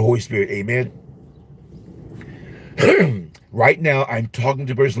for the Holy Spirit. Amen. Right now, I'm talking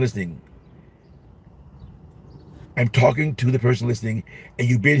to the person listening. I'm talking to the person listening, and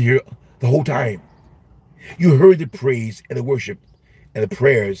you've been here the whole time. You heard the praise and the worship and the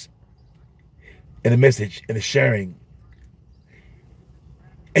prayers and the message and the sharing.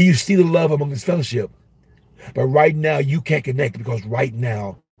 And you see the love among this fellowship. But right now, you can't connect because right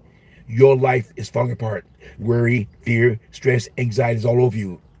now, your life is falling apart. Worry, fear, stress, anxiety is all over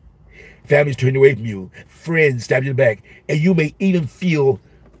you. Families turning away from you. Friends stab you in the back. And you may even feel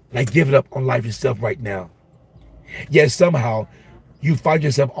like giving up on life itself right now. Yet somehow, you find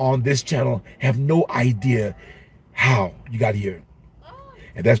yourself on this channel, have no idea how you got here.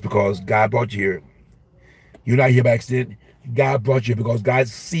 And that's because God brought you here. You're not here by accident. God brought you here because God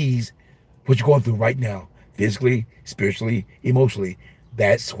sees what you're going through right now. Physically, spiritually, emotionally.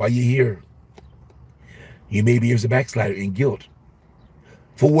 That's why you're here. You may be as a backslider in guilt.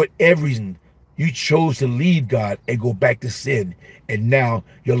 For whatever reason, you chose to leave God and go back to sin. And now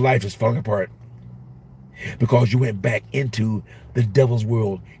your life is falling apart. Because you went back into the devil's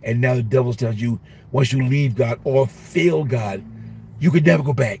world. And now the devil tells you, once you leave God or fail God, you can never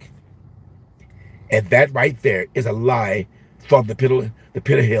go back. And that right there is a lie from the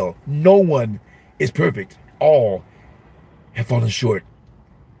pit of hell. No one is perfect. All have fallen short.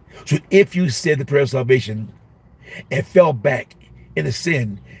 So if you said the prayer of salvation and fell back into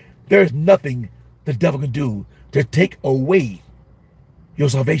sin, there is nothing the devil can do to take away your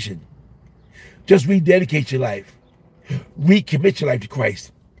salvation. Just rededicate your life. Recommit your life to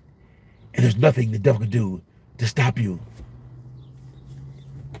Christ. And there's nothing the devil can do to stop you.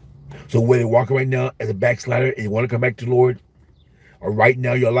 So whether you're walking right now as a backslider and you want to come back to the Lord, or right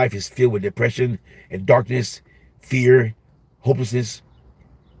now your life is filled with depression and darkness, fear, hopelessness,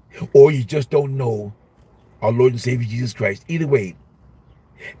 or you just don't know our Lord and Savior Jesus Christ. Either way,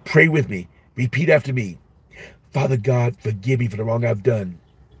 pray with me. Repeat after me. Father God, forgive me for the wrong I've done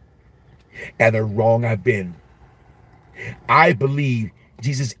and the wrong I've been. I believe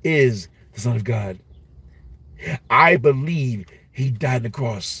Jesus is the Son of God. I believe he died on the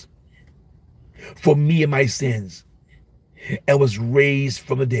cross for me and my sins and was raised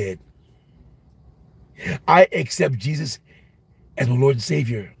from the dead. I accept Jesus as my Lord and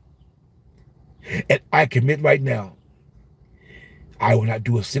Savior. And I commit right now, I will not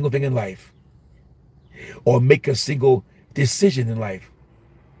do a single thing in life or make a single decision in life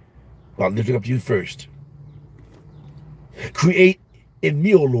while lifting up to you first. Create in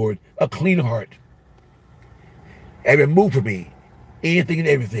me, O Lord, a clean heart and remove from me anything and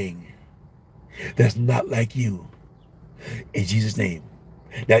everything that's not like you. In Jesus' name.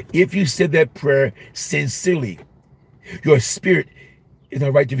 Now, if you said that prayer sincerely, your spirit is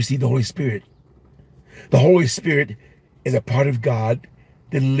not right to receive the Holy Spirit. The Holy Spirit is a part of God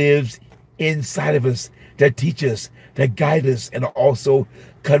that lives inside of us, that teach us, that guide us, and also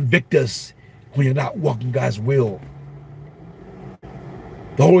convict us when you're not walking God's will.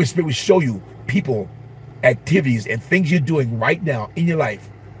 The Holy Spirit will show you people, activities, and things you're doing right now in your life,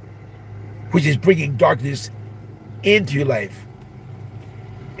 which is bringing darkness into your life.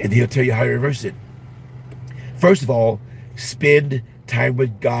 And he'll tell you how to reverse it. First of all, spend time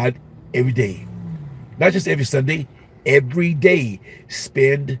with God every day. Not just every Sunday, every day.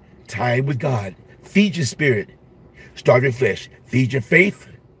 Spend time with God. Feed your spirit. Starve your flesh. Feed your faith.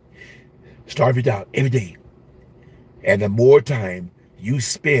 Starve your doubt every day. And the more time you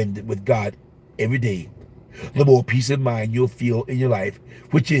spend with God every day, the more peace of mind you'll feel in your life,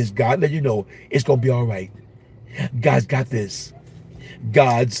 which is God letting you know it's going to be all right. God's got this.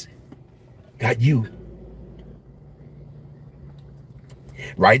 God's got you.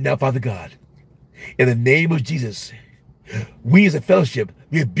 Right now, Father God, in the name of Jesus, we as a fellowship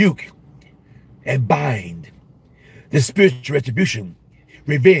rebuke and bind the spiritual retribution,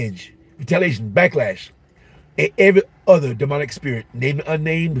 revenge, retaliation, backlash, and every other demonic spirit, named and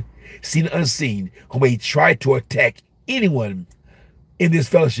unnamed, seen and unseen, who may try to attack anyone in this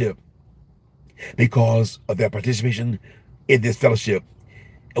fellowship because of their participation in this fellowship.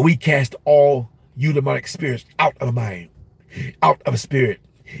 And we cast all you demonic spirits out of a mind, out of a spirit,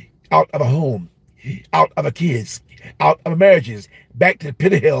 out of a home, out of our kids, out of our marriages, back to the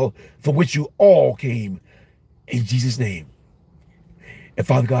pit of hell from which you all came, in Jesus' name. And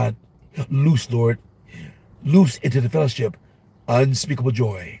Father God, loose, Lord, loose into the fellowship unspeakable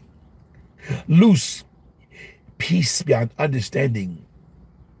joy. Loose peace beyond understanding.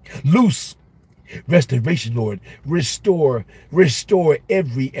 Loose restoration, Lord. Restore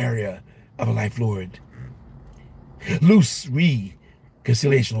every area of our life, Lord. Loose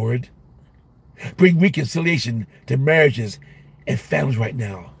reconciliation, Lord. Bring reconciliation to marriages and families right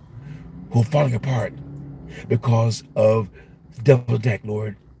now who are falling apart because of the devil's attack,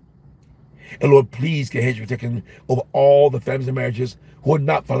 Lord. And Lord, please get a hedge of protection over all the families and marriages who are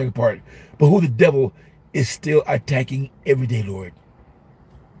not falling apart, but who the devil is still attacking every day, Lord.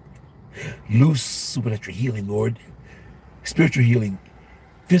 Loose supernatural healing, Lord. Spiritual healing,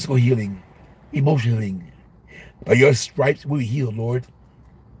 physical healing, emotional healing. By your stripes we heal, Lord.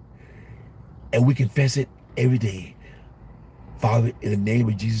 And we confess it every day. Father, in the name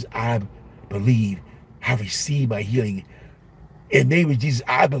of Jesus, I believe I receive my healing. In the name of Jesus,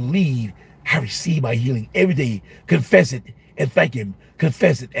 I believe I receive my healing every day. Confess it and thank him.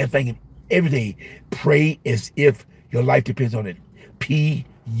 Confess it and thank him every day. Pray as if your life depends on it. Push.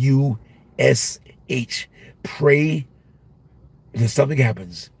 Pray until something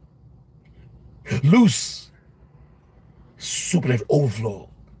happens. Loose supernatural overflow,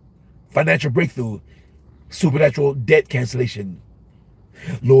 financial breakthrough, supernatural debt cancellation.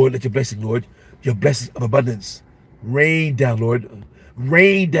 Lord, let your blessing, Lord, your blessings of abundance rain down, Lord.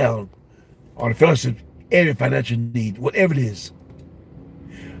 Rain down on the fellowship, every financial need, whatever it is.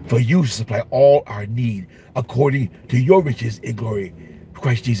 For you to supply all our need according to your riches in glory.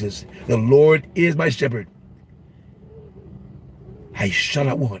 Christ Jesus, the Lord is my shepherd. I shall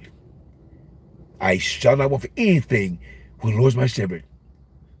not want. I shall not want for anything, for the Lord is my shepherd.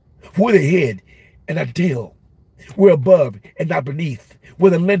 We're the head and not the tail. We're above and not beneath.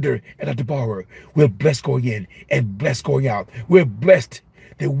 We're the lender and not the borrower. We're blessed going in and blessed going out. We're blessed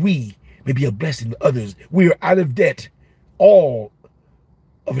that we may be a blessing to others. We are out of debt. All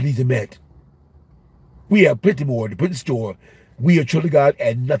of our needs are met. We have plenty more to put in store. We are children of God,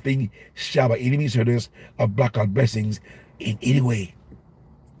 and nothing shall by any means hurt us or block our blessings in any way.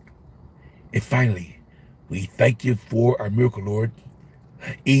 And finally, we thank you for our miracle, Lord.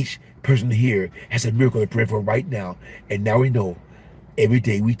 Each person here has a miracle to pray for right now. And now we know every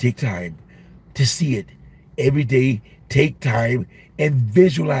day we take time to see it. Every day, take time and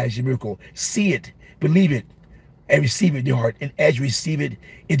visualize your miracle. See it, believe it, and receive it in your heart. And as you receive it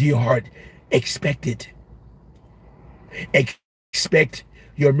into your heart, expect it. Expect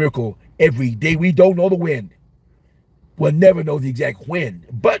your miracle every day. We don't know the when. We'll never know the exact when.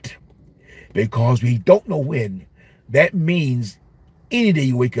 But because we don't know when, that means any day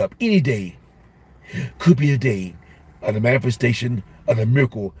you wake up, any day could be the day of the manifestation of the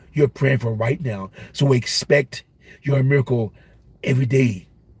miracle you're praying for right now. So expect your miracle every day.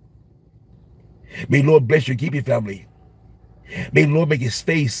 May the Lord bless you and keep your family. May the Lord make his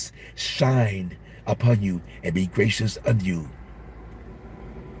face shine upon you and be gracious unto you.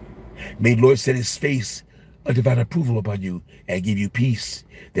 May the Lord set his face of divine approval upon you and give you peace,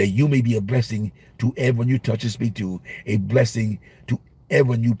 that you may be a blessing to everyone you touch and speak to, a blessing to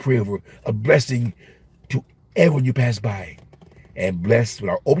everyone you pray over, a blessing to everyone you pass by, and blessed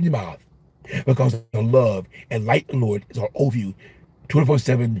without opening your mouth, because the love and light of the Lord is all over you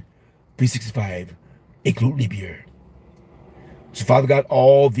 24/7, 365, including leap year. So Father God,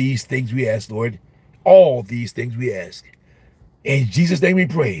 all these things we ask, Lord, all these things we ask. In Jesus' name we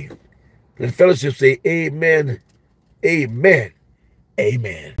pray. Let the fellowship say amen, amen,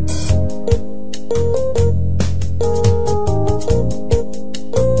 amen.